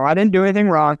 So I didn't do anything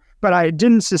wrong, but I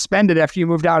didn't suspend it after you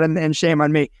moved out, and shame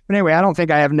on me. But anyway, I don't think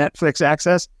I have Netflix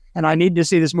access, and I need to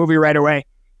see this movie right away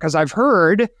because I've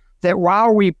heard that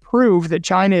while we prove that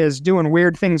China is doing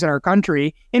weird things in our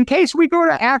country, in case we go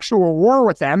to actual war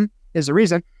with them, is the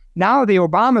reason, now the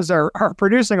Obamas are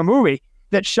producing a movie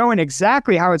that's showing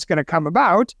exactly how it's going to come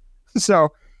about. So,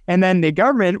 and then the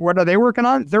government, what are they working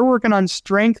on? They're working on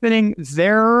strengthening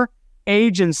their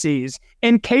agencies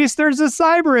in case there's a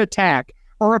cyber attack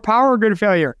or a power grid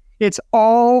failure. It's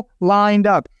all lined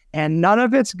up and none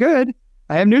of it's good.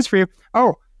 I have news for you.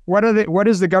 Oh, what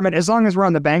is the government, as long as we're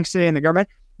on the banks today and the government,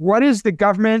 what is the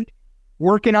government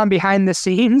working on behind the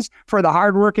scenes for the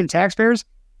hardworking taxpayers?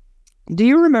 Do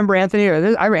you remember, Anthony,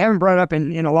 I haven't brought it up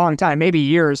in a long time, maybe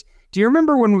years. Do you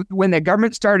remember when the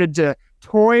government started to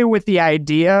toy with the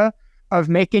idea of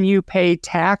making you pay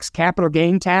tax, capital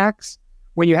gain tax,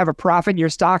 when you have a profit in your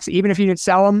stocks, even if you didn't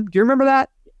sell them? Do you remember that?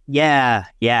 Yeah,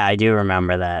 I do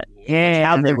remember that. Yeah,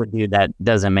 how they would do that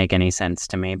doesn't make any sense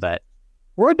to me, but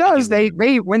well, it does.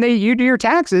 When you do your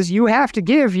taxes, you have to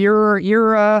give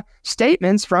your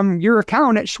statements from your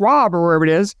account at Schwab or wherever it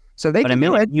is, so they can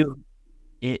do it.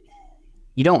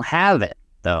 You don't have it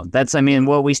though. That's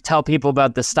what we tell people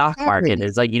about the stock market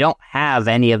is like you don't have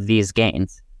any of these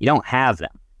gains. You don't have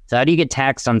them. So how do you get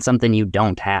taxed on something you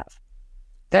don't have?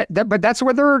 But that's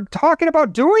what they're talking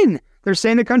about doing. They're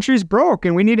saying the country's broke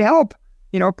and we need help.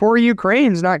 Poor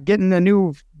Ukraine's not getting a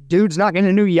new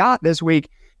yacht this week.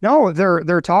 No,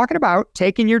 they're talking about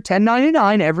taking your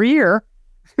 1099 every year,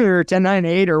 or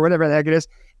 1098 or whatever the heck it is,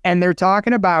 and they're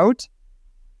talking about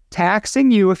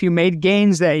taxing you if you made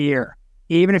gains that year,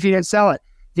 even if you didn't sell it.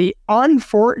 The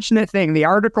unfortunate thing, the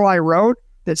article I wrote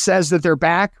that says that they're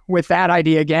back with that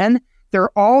idea again,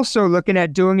 they're also looking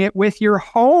at doing it with your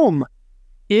home.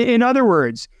 In other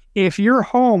words, if your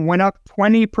home went up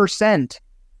 20%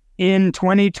 in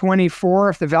 2024,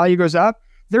 if the value goes up,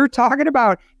 they're talking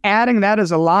about adding that as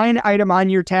a line item on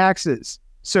your taxes.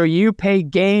 So you pay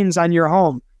gains on your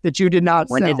home that you did not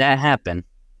sell. When did that happen?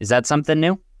 Is that something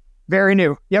new? Very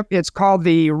new. Yep. It's called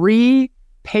the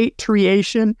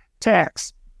repatriation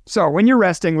tax. So when you're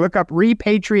resting, look up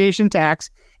repatriation tax.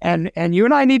 And you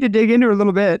and I need to dig into it a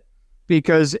little bit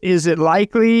because is it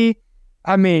likely?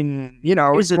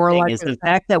 It's more likely. Is the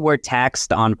fact that we're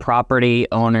taxed on property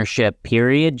ownership,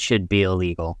 period, should be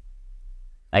illegal.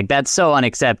 Like, that's so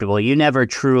unacceptable. You never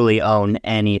truly own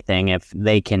anything if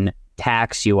they can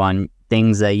tax you on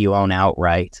things that you own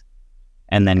outright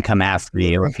and then come after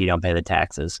you if you don't pay the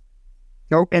taxes.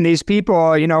 Nope. And these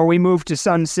people, we moved to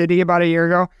Sun City about a year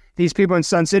ago. These people in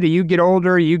Sun City, you get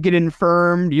older, you get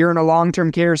infirmed, you're in a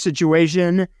long-term care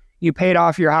situation, you paid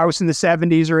off your house in the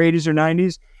 70s or 80s or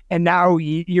 90s, and now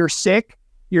you're sick,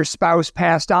 your spouse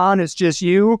passed on, it's just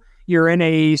you're in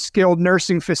a skilled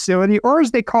nursing facility, or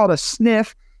as they call it, a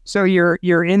SNF. So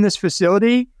you're in this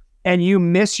facility and you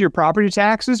miss your property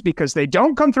taxes because they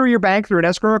don't come through your bank through an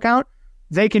escrow account.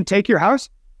 They can take your house.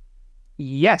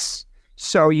 Yes.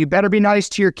 So you better be nice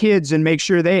to your kids and make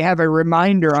sure they have a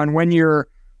reminder on when your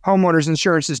homeowner's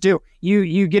insurance is due.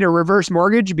 You get a reverse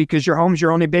mortgage because your home's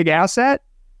your only big asset,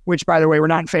 which, by the way, we're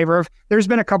not in favor of. There's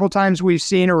been a couple times we've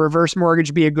seen a reverse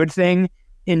mortgage be a good thing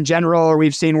in general, or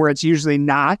we've seen where it's usually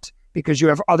not. because you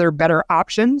have other better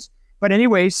options. But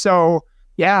anyway, so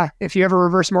yeah, if you have a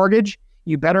reverse mortgage,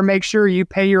 you better make sure you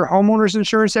pay your homeowner's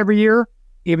insurance every year,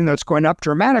 even though it's going up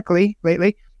dramatically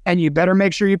lately. And you better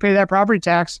make sure you pay that property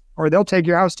tax or they'll take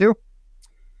your house too.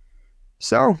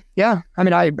 So, yeah, I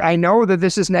mean, I know that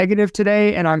this is negative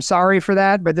today and I'm sorry for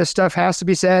that, but this stuff has to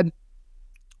be said.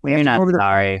 We're not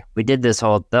sorry. We did the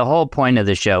whole point of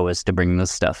the show was to bring this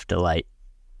stuff to light.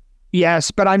 Yes,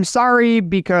 but I'm sorry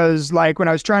because like when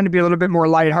I was trying to be a little bit more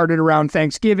lighthearted around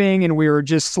Thanksgiving and we were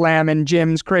just slamming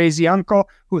Jim's crazy uncle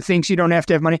who thinks you don't have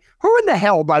to have money. Who in the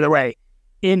hell, by the way,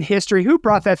 in history, who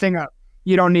brought that thing up?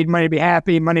 You don't need money to be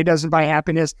happy. Money doesn't buy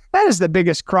happiness. That is the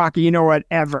biggest crock you know what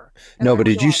ever. No, but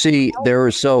did you see there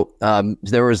was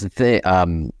the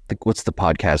thing, what's the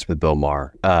podcast with Bill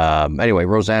Maher? Anyway,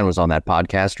 Roseanne was on that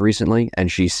podcast recently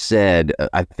and she said,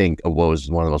 I think what was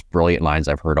one of the most brilliant lines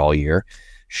I've heard all year.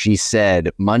 She said,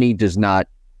 money does not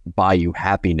buy you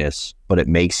happiness, but it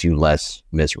makes you less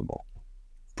miserable.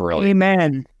 Brilliant.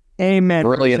 Amen.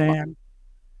 Brilliant. Roseanne.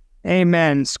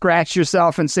 Amen. Scratch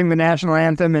yourself and sing the national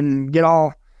anthem and get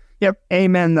all. Yep.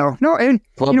 Amen. Though. No. And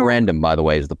Club Random, by the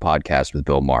way, is the podcast with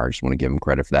Bill Maher. I just want to give him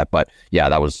credit for that. But yeah,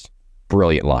 that was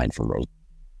brilliant line from Rose.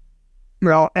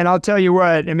 Well, and I'll tell you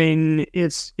what. I mean,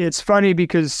 it's funny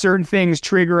because certain things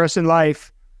trigger us in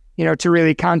life, to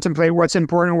really contemplate what's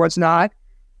important and what's not.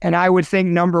 And I would think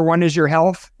number one is your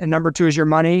health, and number two is your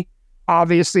money.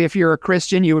 Obviously, if you're a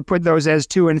Christian, you would put those as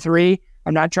 2 and 3.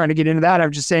 I'm not trying to get into that.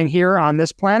 I'm just saying here on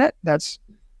this planet, that's,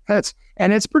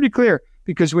 and it's pretty clear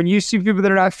because when you see people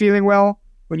that are not feeling well,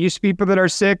 when you see people that are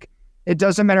sick, it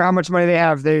doesn't matter how much money they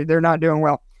have. They're not doing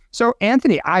well. So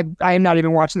Anthony, I am not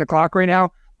even watching the clock right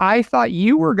now. I thought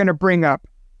you were going to bring up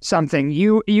something.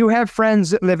 You have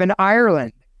friends that live in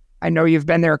Ireland. I know you've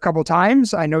been there a couple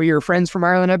times. I know your friends from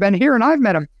Ireland have been here and I've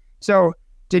met them. So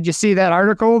did you see that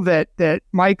article that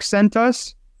Mike sent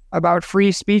us about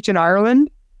free speech in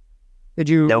Ireland? Did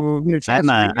you? Nope.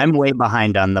 I'm way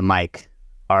behind on the Mike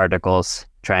articles.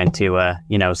 Trying to,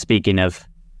 speaking of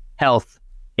health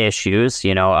issues,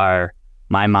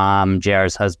 my mom,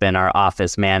 JR's husband, our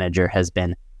office manager, has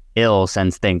been ill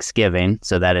since Thanksgiving,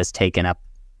 so that has taken up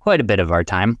quite a bit of our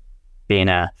time, being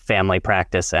a family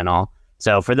practice and all.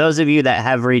 So for those of you that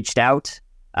have reached out,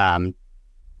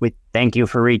 we thank you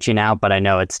for reaching out, but I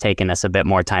know it's taken us a bit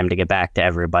more time to get back to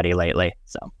everybody lately.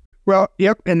 So. Well,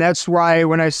 yep. And that's why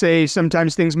when I say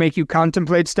sometimes things make you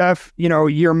contemplate stuff,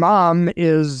 your mom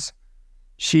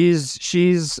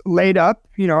she's laid up,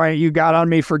 you got on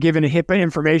me for giving HIPAA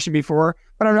information before,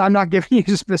 but I'm not giving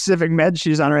you specific meds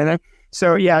she's on or anything.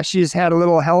 So yeah, she's had a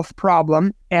little health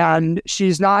problem and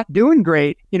she's not doing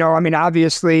great.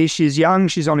 Obviously she's young.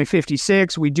 She's only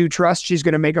 56. We do trust she's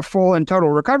going to make a full and total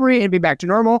recovery and be back to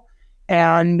normal.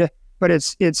 But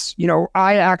it's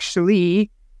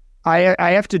I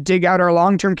have to dig out our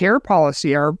long-term care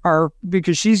policy,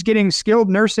 because she's getting skilled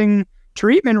nursing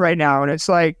treatment right now. And it's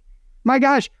like, my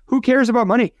gosh, who cares about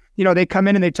money? They come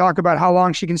in and they talk about how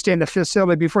long she can stay in the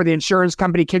facility before the insurance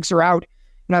company kicks her out.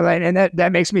 And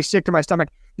that makes me sick to my stomach.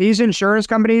 These insurance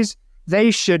companies,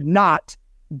 they should not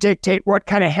dictate what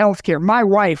kind of health care my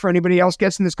wife or anybody else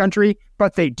gets in this country,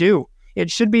 but they do. It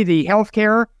should be the health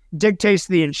care dictates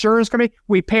to the insurance company.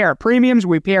 We pay our premiums,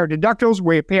 we pay our deductibles,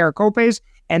 we pay our copays,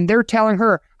 and they're telling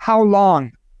her how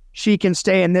long she can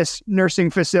stay in this nursing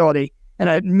facility. And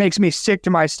it makes me sick to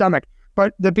my stomach.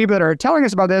 But the people that are telling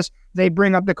us about this, they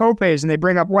bring up the copays and they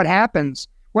bring up what happens.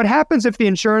 What happens if the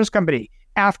insurance company,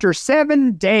 after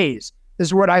 7 days, this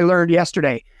is what I learned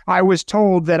yesterday. I was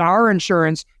told that our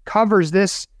insurance covers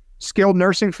this skilled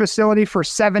nursing facility for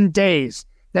 7 days.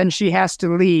 Then she has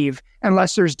to leave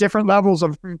unless there's different levels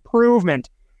of improvement.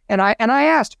 And I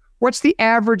asked, what's the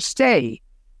average stay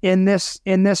in this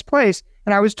place?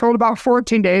 And I was told about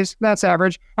 14 days. That's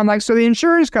average. I'm like, so the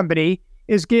insurance company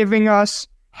is giving us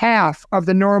half of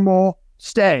the normal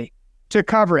stay to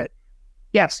cover it.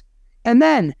 Yes. And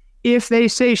then if they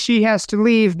say she has to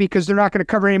leave because they're not going to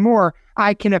cover anymore,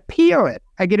 I can appeal it.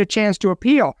 I get a chance to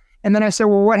appeal. And then I said,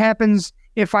 well, what happens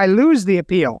if I lose the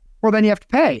appeal? Well, then you have to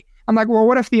pay. I'm like, well,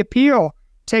 what if the appeal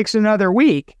takes another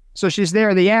week? So she's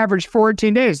there the average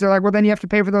 14 days. They're like, well, then you have to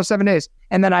pay for those 7 days.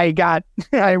 And then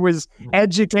I was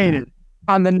educated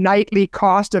on the nightly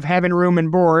cost of having room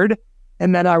and board.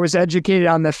 And then I was educated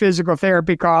on the physical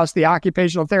therapy cost, the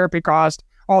occupational therapy cost,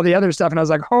 all the other stuff. And I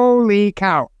was like, holy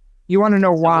cow. You want to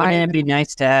know why? Wouldn't it be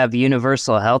nice to have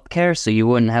universal health care so you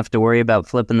wouldn't have to worry about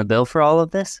flipping the bill for all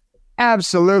of this?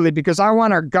 Absolutely, because I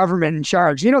want our government in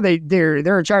charge. They're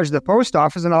in charge of the post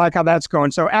office, and I like how that's going.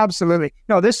 So absolutely.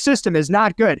 No, this system is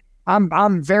not good.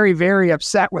 I'm very, very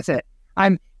upset with it.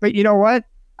 But you know what?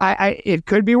 It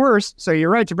could be worse. So you're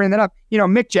right to bring that up. You know,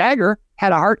 Mick Jagger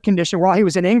had a heart condition while he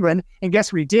was in England. And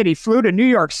guess what he did? He flew to New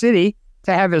York City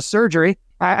to have his surgery.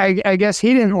 I guess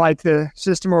he didn't like the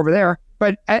system over there.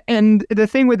 But, and the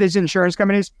thing with these insurance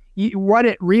companies, what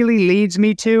it really leads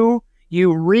me to,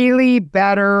 you really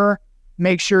better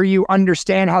make sure you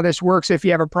understand how this works if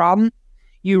you have a problem.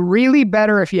 You really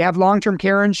better, if you have long-term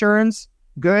care insurance,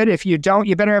 good. If you don't,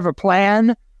 you better have a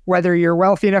plan, whether you're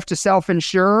wealthy enough to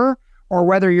self-insure or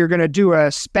whether you're going to do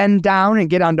a spend down and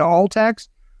get onto Altex,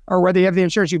 or whether you have the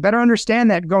insurance. You better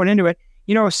understand that going into it.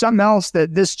 You know, something else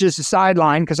that this is just a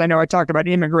sideline, because I know I talked about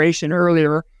immigration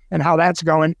earlier and how that's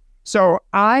going. So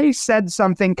I said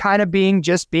something kind of being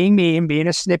me and being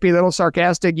a snippy little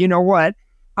sarcastic, you know what?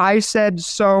 I said,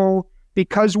 so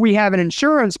because we have an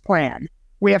insurance plan,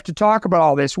 we have to talk about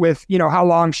all this with, you know, how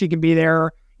long she can be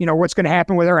there, you know, what's going to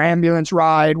happen with her ambulance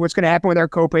ride, what's going to happen with her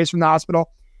copays from the hospital.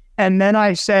 And then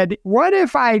I said, what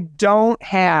if I don't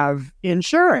have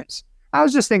insurance? I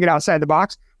was just thinking outside the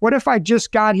box. What if I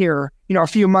just got here, you know, a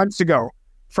few months ago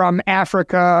from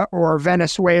Africa or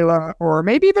Venezuela or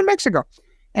maybe even Mexico?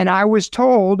 And I was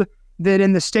told that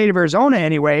in the state of Arizona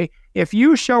anyway, if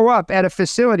you show up at a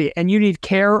facility and you need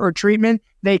care or treatment,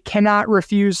 they cannot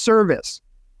refuse service.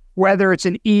 Whether it's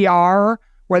an ER,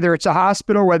 whether it's a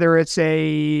hospital, whether it's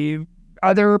a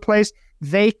other place,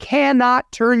 they cannot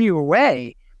turn you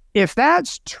away. If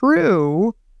that's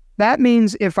true, that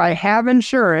means if I have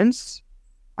insurance,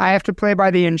 I have to play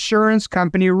by the insurance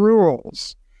company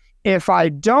rules. If I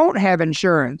don't have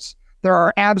insurance, there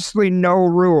are absolutely no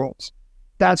rules.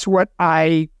 That's what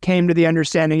I came to the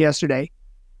understanding yesterday.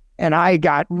 And I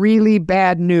got really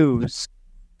bad news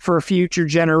for future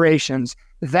generations.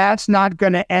 That's not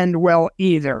going to end well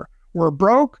either. We're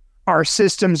broke. Our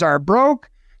systems are broke.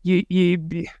 You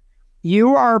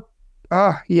are,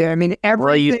 I mean, everything.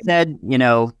 Well, you said, you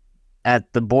know,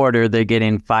 at the border, they're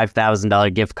getting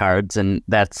 $5,000 gift cards, and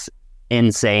that's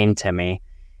insane to me.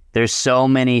 There's so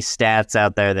many stats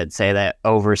out there that say that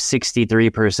over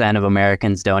 63% of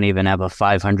Americans don't even have a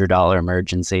 $500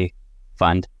 emergency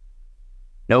fund.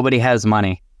 Nobody has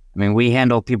money. I mean, we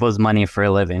handle people's money for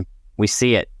a living. We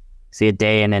see it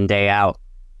day in and day out.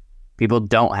 People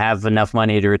don't have enough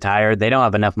money to retire. They don't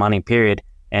have enough money, period.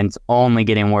 And it's only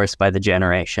getting worse by the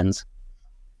generations.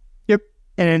 Yep.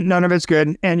 And none of it's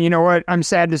good. And you know what? I'm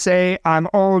sad to say, I'm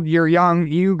old, you're young.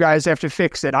 You guys have to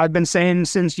fix it. I've been saying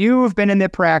since you've been in the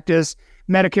practice,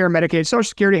 Medicare, Medicaid, Social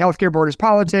Security, healthcare, borders,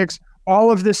 politics,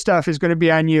 all of this stuff is going to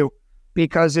be on you,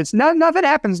 because it's nothing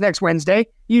happens next Wednesday.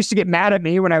 You used to get mad at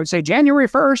me when I would say January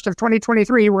 1st of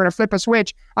 2023, we're going to flip a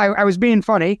switch. I was being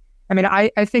funny. I mean, I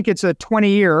think it's a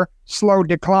 20-year slow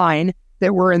decline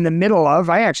that we're in the middle of.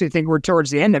 I actually think we're towards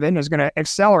the end of it and it's going to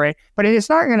accelerate, but it's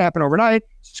not going to happen overnight.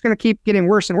 It's just going to keep getting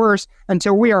worse and worse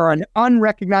until we are an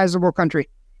unrecognizable country.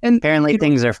 And apparently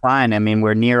things are fine. I mean,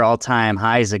 we're near all-time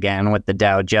highs again with the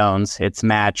Dow Jones. It's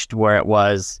matched where it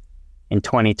was in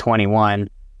 2021,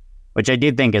 which I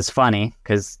do think is funny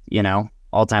because, you know,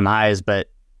 all-time highs.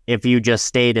 But if you just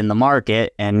stayed in the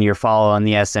market and you're following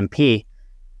the S&P,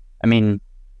 I mean,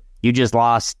 you just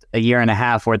lost a year and a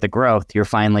half worth of growth. You're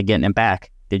finally getting it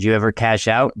back. Did you ever cash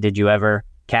out? Did you ever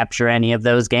capture any of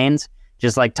those gains?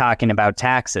 Just like talking about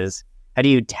taxes. How do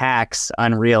you tax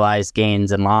unrealized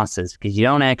gains and losses? Because you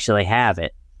don't actually have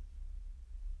it.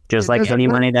 Just like any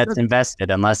money that's invested,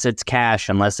 unless it's cash,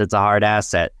 unless it's a hard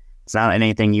asset, it's not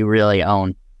anything you really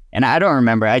own. And I don't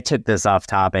remember. I took this off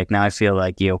topic. Now I feel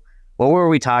like you. What were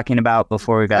we talking about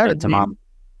before we got to Mom?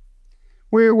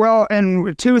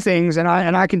 And two things, and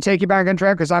I can take you back on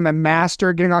track because I'm a master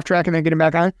at getting off track and then getting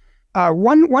back on.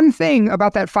 One thing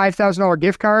about that $5,000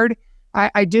 gift card,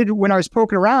 I did when I was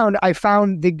poking around, I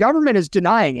found the government is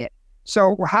denying it.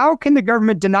 So how can the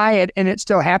government deny it and it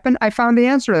still happen? I found the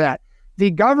answer to that.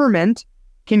 The government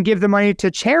can give the money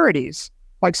to charities.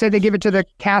 Like say they give it to the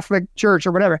Catholic Church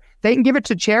or whatever. They can give it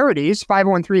to charities,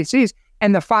 501(c)(3)s,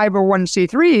 and the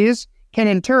 501(c)(3)s can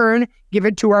in turn give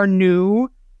it to our new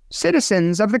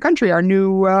citizens of the country, our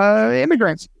new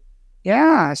immigrants.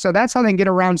 Yeah, so that's how they can get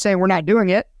around saying we're not doing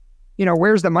it. You know,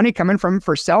 where's the money coming from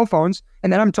for cell phones?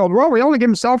 And then I'm told, well, we only give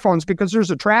them cell phones because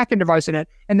there's a tracking device in it.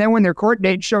 And then when their court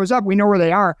date shows up, we know where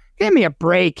they are. Give me a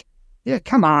break. Yeah,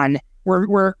 come on.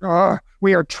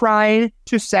 We are trying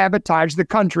to sabotage the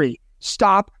country.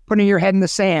 Stop putting your head in the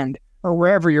sand or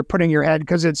wherever you're putting your head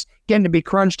because it's getting to be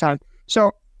crunch time.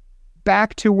 So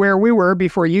back to where we were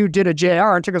before you did a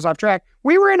JR and took us off track.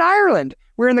 We were in Ireland.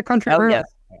 We're in the country. Oh,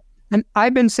 yes. And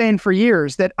I've been saying for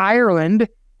years that Ireland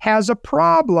has a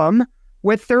problem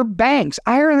with their banks.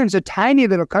 Ireland's a tiny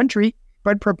little country,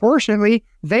 but proportionately,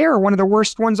 they are one of the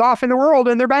worst ones off in the world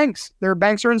in their banks. Their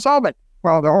banks are insolvent.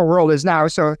 Well, the whole world is now,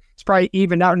 so it's probably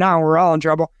evened out now. We're all in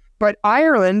trouble. But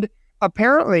Ireland,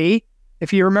 apparently,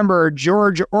 if you remember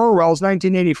George Orwell's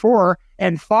 1984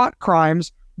 and thought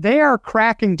crimes, they are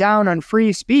cracking down on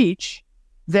free speech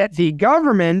that the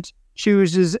government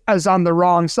chooses as on the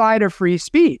wrong side of free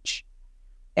speech.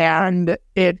 And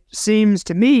it seems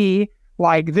to me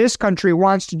like this country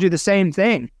wants to do the same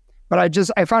thing. But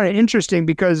I found it interesting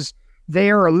because they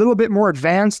are a little bit more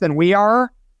advanced than we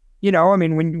are. You know, I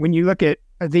mean, when you look at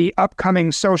the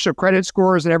upcoming social credit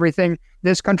scores and everything,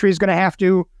 this country is going to have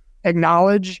to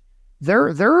acknowledge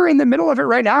they're in the middle of it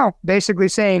right now, basically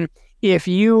saying if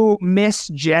you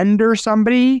misgender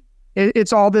somebody,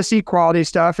 it's all this equality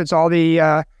stuff. It's all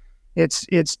the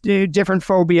it's different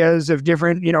phobias of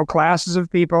different, you know, classes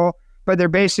of people. But they're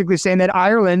basically saying that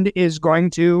Ireland is going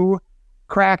to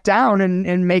crack down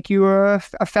and make you a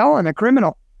felon, a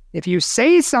criminal, if you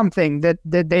say something that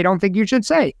they don't think you should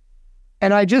say.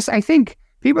 And I think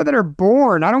people that are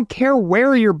born, I don't care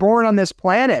where you're born on this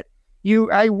planet,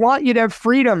 I want you to have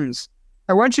freedoms.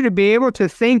 I want you to be able to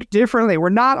think differently. We're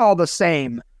not all the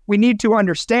same. We need to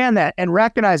understand that and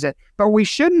recognize it. But we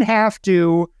shouldn't have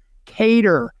to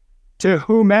cater to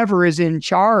whomever is in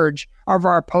charge of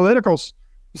our political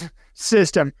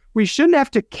system. We shouldn't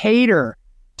have to cater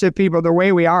to people the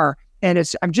way we are. And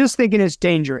I'm just thinking it's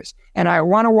dangerous. And I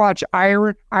want to watch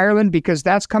Ireland because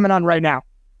that's coming on right now.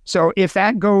 So if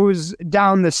that goes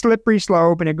down the slippery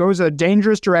slope and it goes a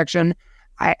dangerous direction,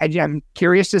 I'm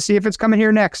curious to see if it's coming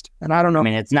here next. And I don't know. I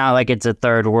mean, it's not like it's a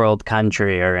third world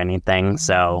country or anything.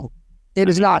 So it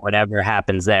is not. Whatever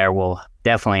happens there will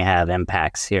definitely have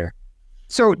impacts here.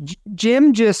 So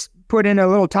Jim just put in a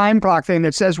little time clock thing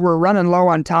that says we're running low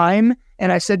on time.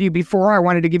 And I said to you before, I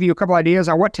wanted to give you a couple ideas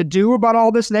on what to do about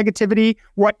all this negativity,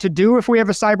 what to do if we have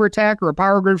a cyber attack or a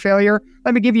power grid failure.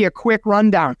 Let me give you a quick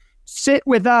rundown. Sit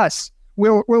with us.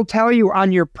 We'll tell you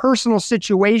on your personal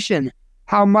situation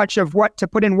how much of what to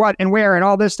put in what and where and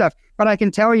all this stuff. But I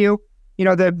can tell you, you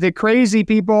know, the crazy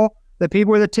people, the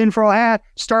people with a tinfoil hat,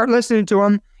 start listening to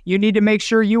them. You need to make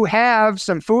sure you have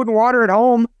some food and water at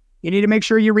home. You need to make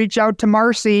sure you reach out to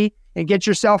Marcy and get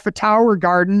yourself a tower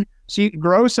garden so you can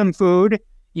grow some food.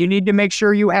 You need to make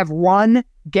sure you have 1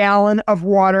 gallon of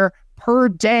water per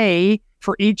day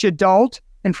for each adult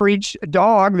and for each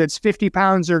dog that's 50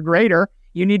 pounds or greater.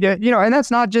 You need to, you know, and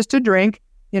that's not just to drink.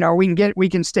 You know, we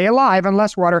can stay alive on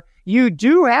less water. You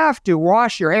do have to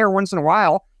wash your hair once in a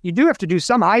while. You do have to do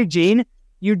some hygiene.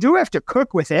 You do have to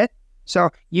cook with it. So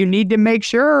you need to make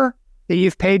sure that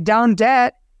you've paid down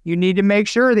debt. You need to make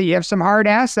sure that you have some hard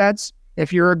assets.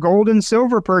 If you're a gold and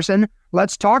silver person,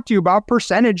 let's talk to you about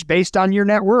percentage based on your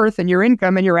net worth and your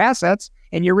income and your assets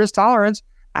and your risk tolerance.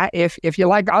 If you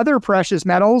like other precious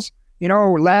metals, you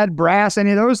know, lead, brass,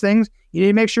 any of those things, you need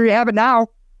to make sure you have it now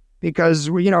because,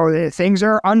 you know, things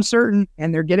are uncertain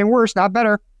and they're getting worse, not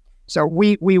better. So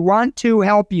we want to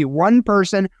help you, one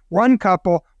person, one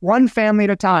couple, one family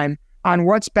at a time on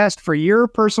what's best for your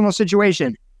personal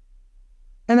situation.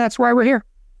 And that's why we're here.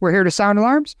 We're here to sound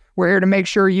alarms. We're here to make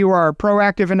sure you are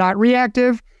proactive and not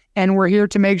reactive. And we're here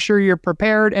to make sure you're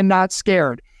prepared and not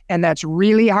scared. And that's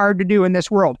really hard to do in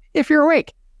this world if you're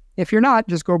awake. If you're not,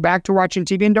 just go back to watching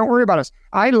TV and don't worry about us.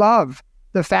 I love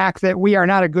the fact that we are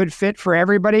not a good fit for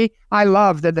everybody. I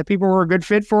love that the people we're a good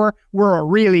fit for, we're a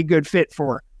really good fit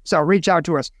for. So reach out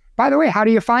to us. By the way, how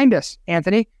do you find us,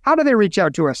 Anthony? How do they reach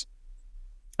out to us?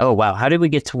 Oh, wow. How did we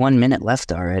get to 1 minute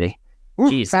left already?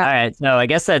 Jeez. All right. So I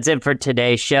guess that's it for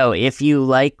today's show. If you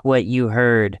like what you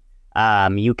heard,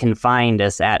 you can find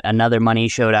us at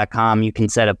anothermoneyshow.com. You can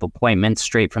set up appointments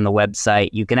straight from the website.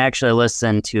 You can actually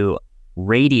listen to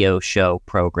radio show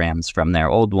programs from there,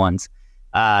 old ones.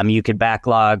 You could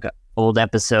backlog old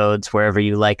episodes wherever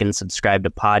you like and subscribe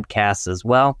to podcasts as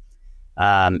well.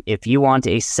 If you want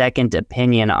a second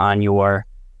opinion on your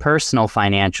personal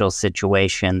financial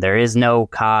situation, there is no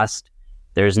cost.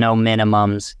 There's no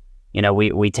minimums. You know,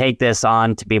 we take this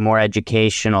on to be more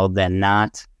educational than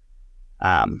not.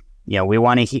 You know, we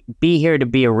want to be here to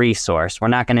be a resource. We're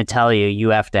not going to tell you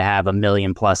have to have $1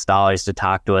 million+ to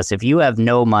talk to us. If you have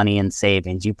no money in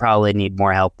savings, you probably need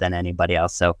more help than anybody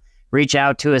else. So reach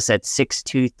out to us at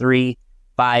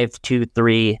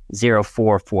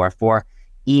 623-523-0444.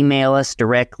 Email us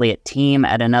directly at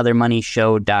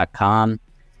team@anothermoneyshow.com.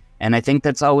 And I think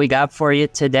that's all we got for you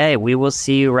today. We will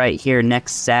see you right here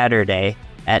next Saturday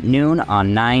at noon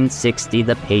on 960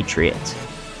 The Patriot.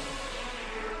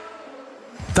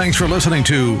 Thanks for listening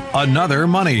to Another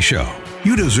Money Show.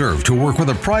 You deserve to work with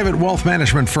a private wealth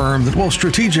management firm that will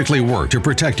strategically work to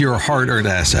protect your hard-earned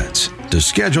assets. To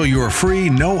schedule your free,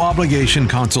 no-obligation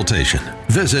consultation,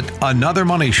 visit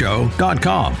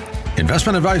anothermoneyshow.com.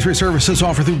 Investment advisory services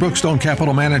offered through Brookstone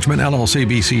Capital Management, LLC,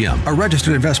 BCM, a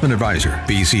registered investment advisor.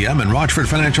 BCM and Rochford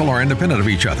Financial are independent of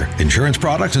each other. Insurance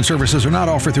products and services are not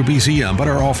offered through BCM, but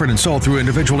are offered and sold through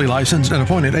individually licensed and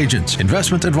appointed agents.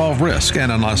 Investments involve risk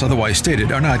and, unless otherwise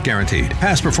stated, are not guaranteed.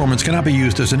 Past performance cannot be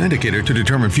used as an indicator to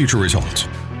determine future results.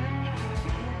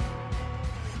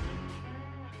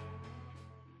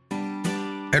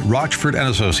 At Rochford &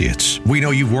 Associates, we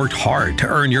know you've worked hard to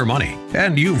earn your money,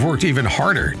 and you've worked even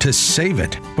harder to save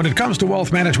it. When it comes to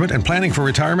wealth management and planning for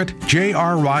retirement,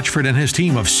 J.R. Rochford and his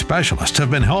team of specialists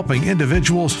have been helping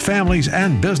individuals, families,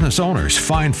 and business owners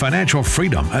find financial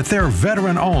freedom at their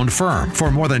veteran-owned firm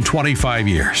for more than 25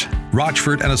 years.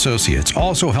 Rochford & Associates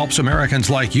also helps Americans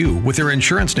like you with their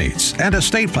insurance needs and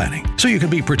estate planning, so you can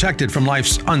be protected from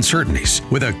life's uncertainties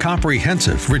with a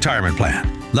comprehensive retirement plan.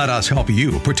 Let us help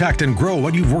you protect and grow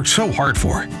what you've worked so hard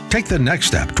for. Take the next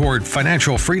step toward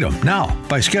financial freedom now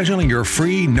by scheduling your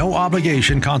free,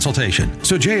 no-obligation consultation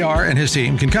so JR and his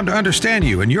team can come to understand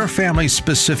you and your family's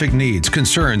specific needs,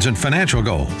 concerns, and financial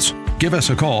goals. Give us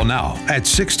a call now at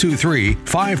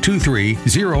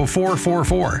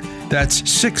 623-523-0444. That's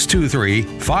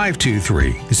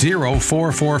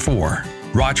 623-523-0444.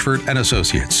 Rochford &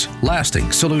 Associates.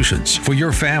 Lasting solutions for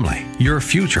your family, your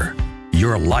future,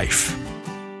 your life.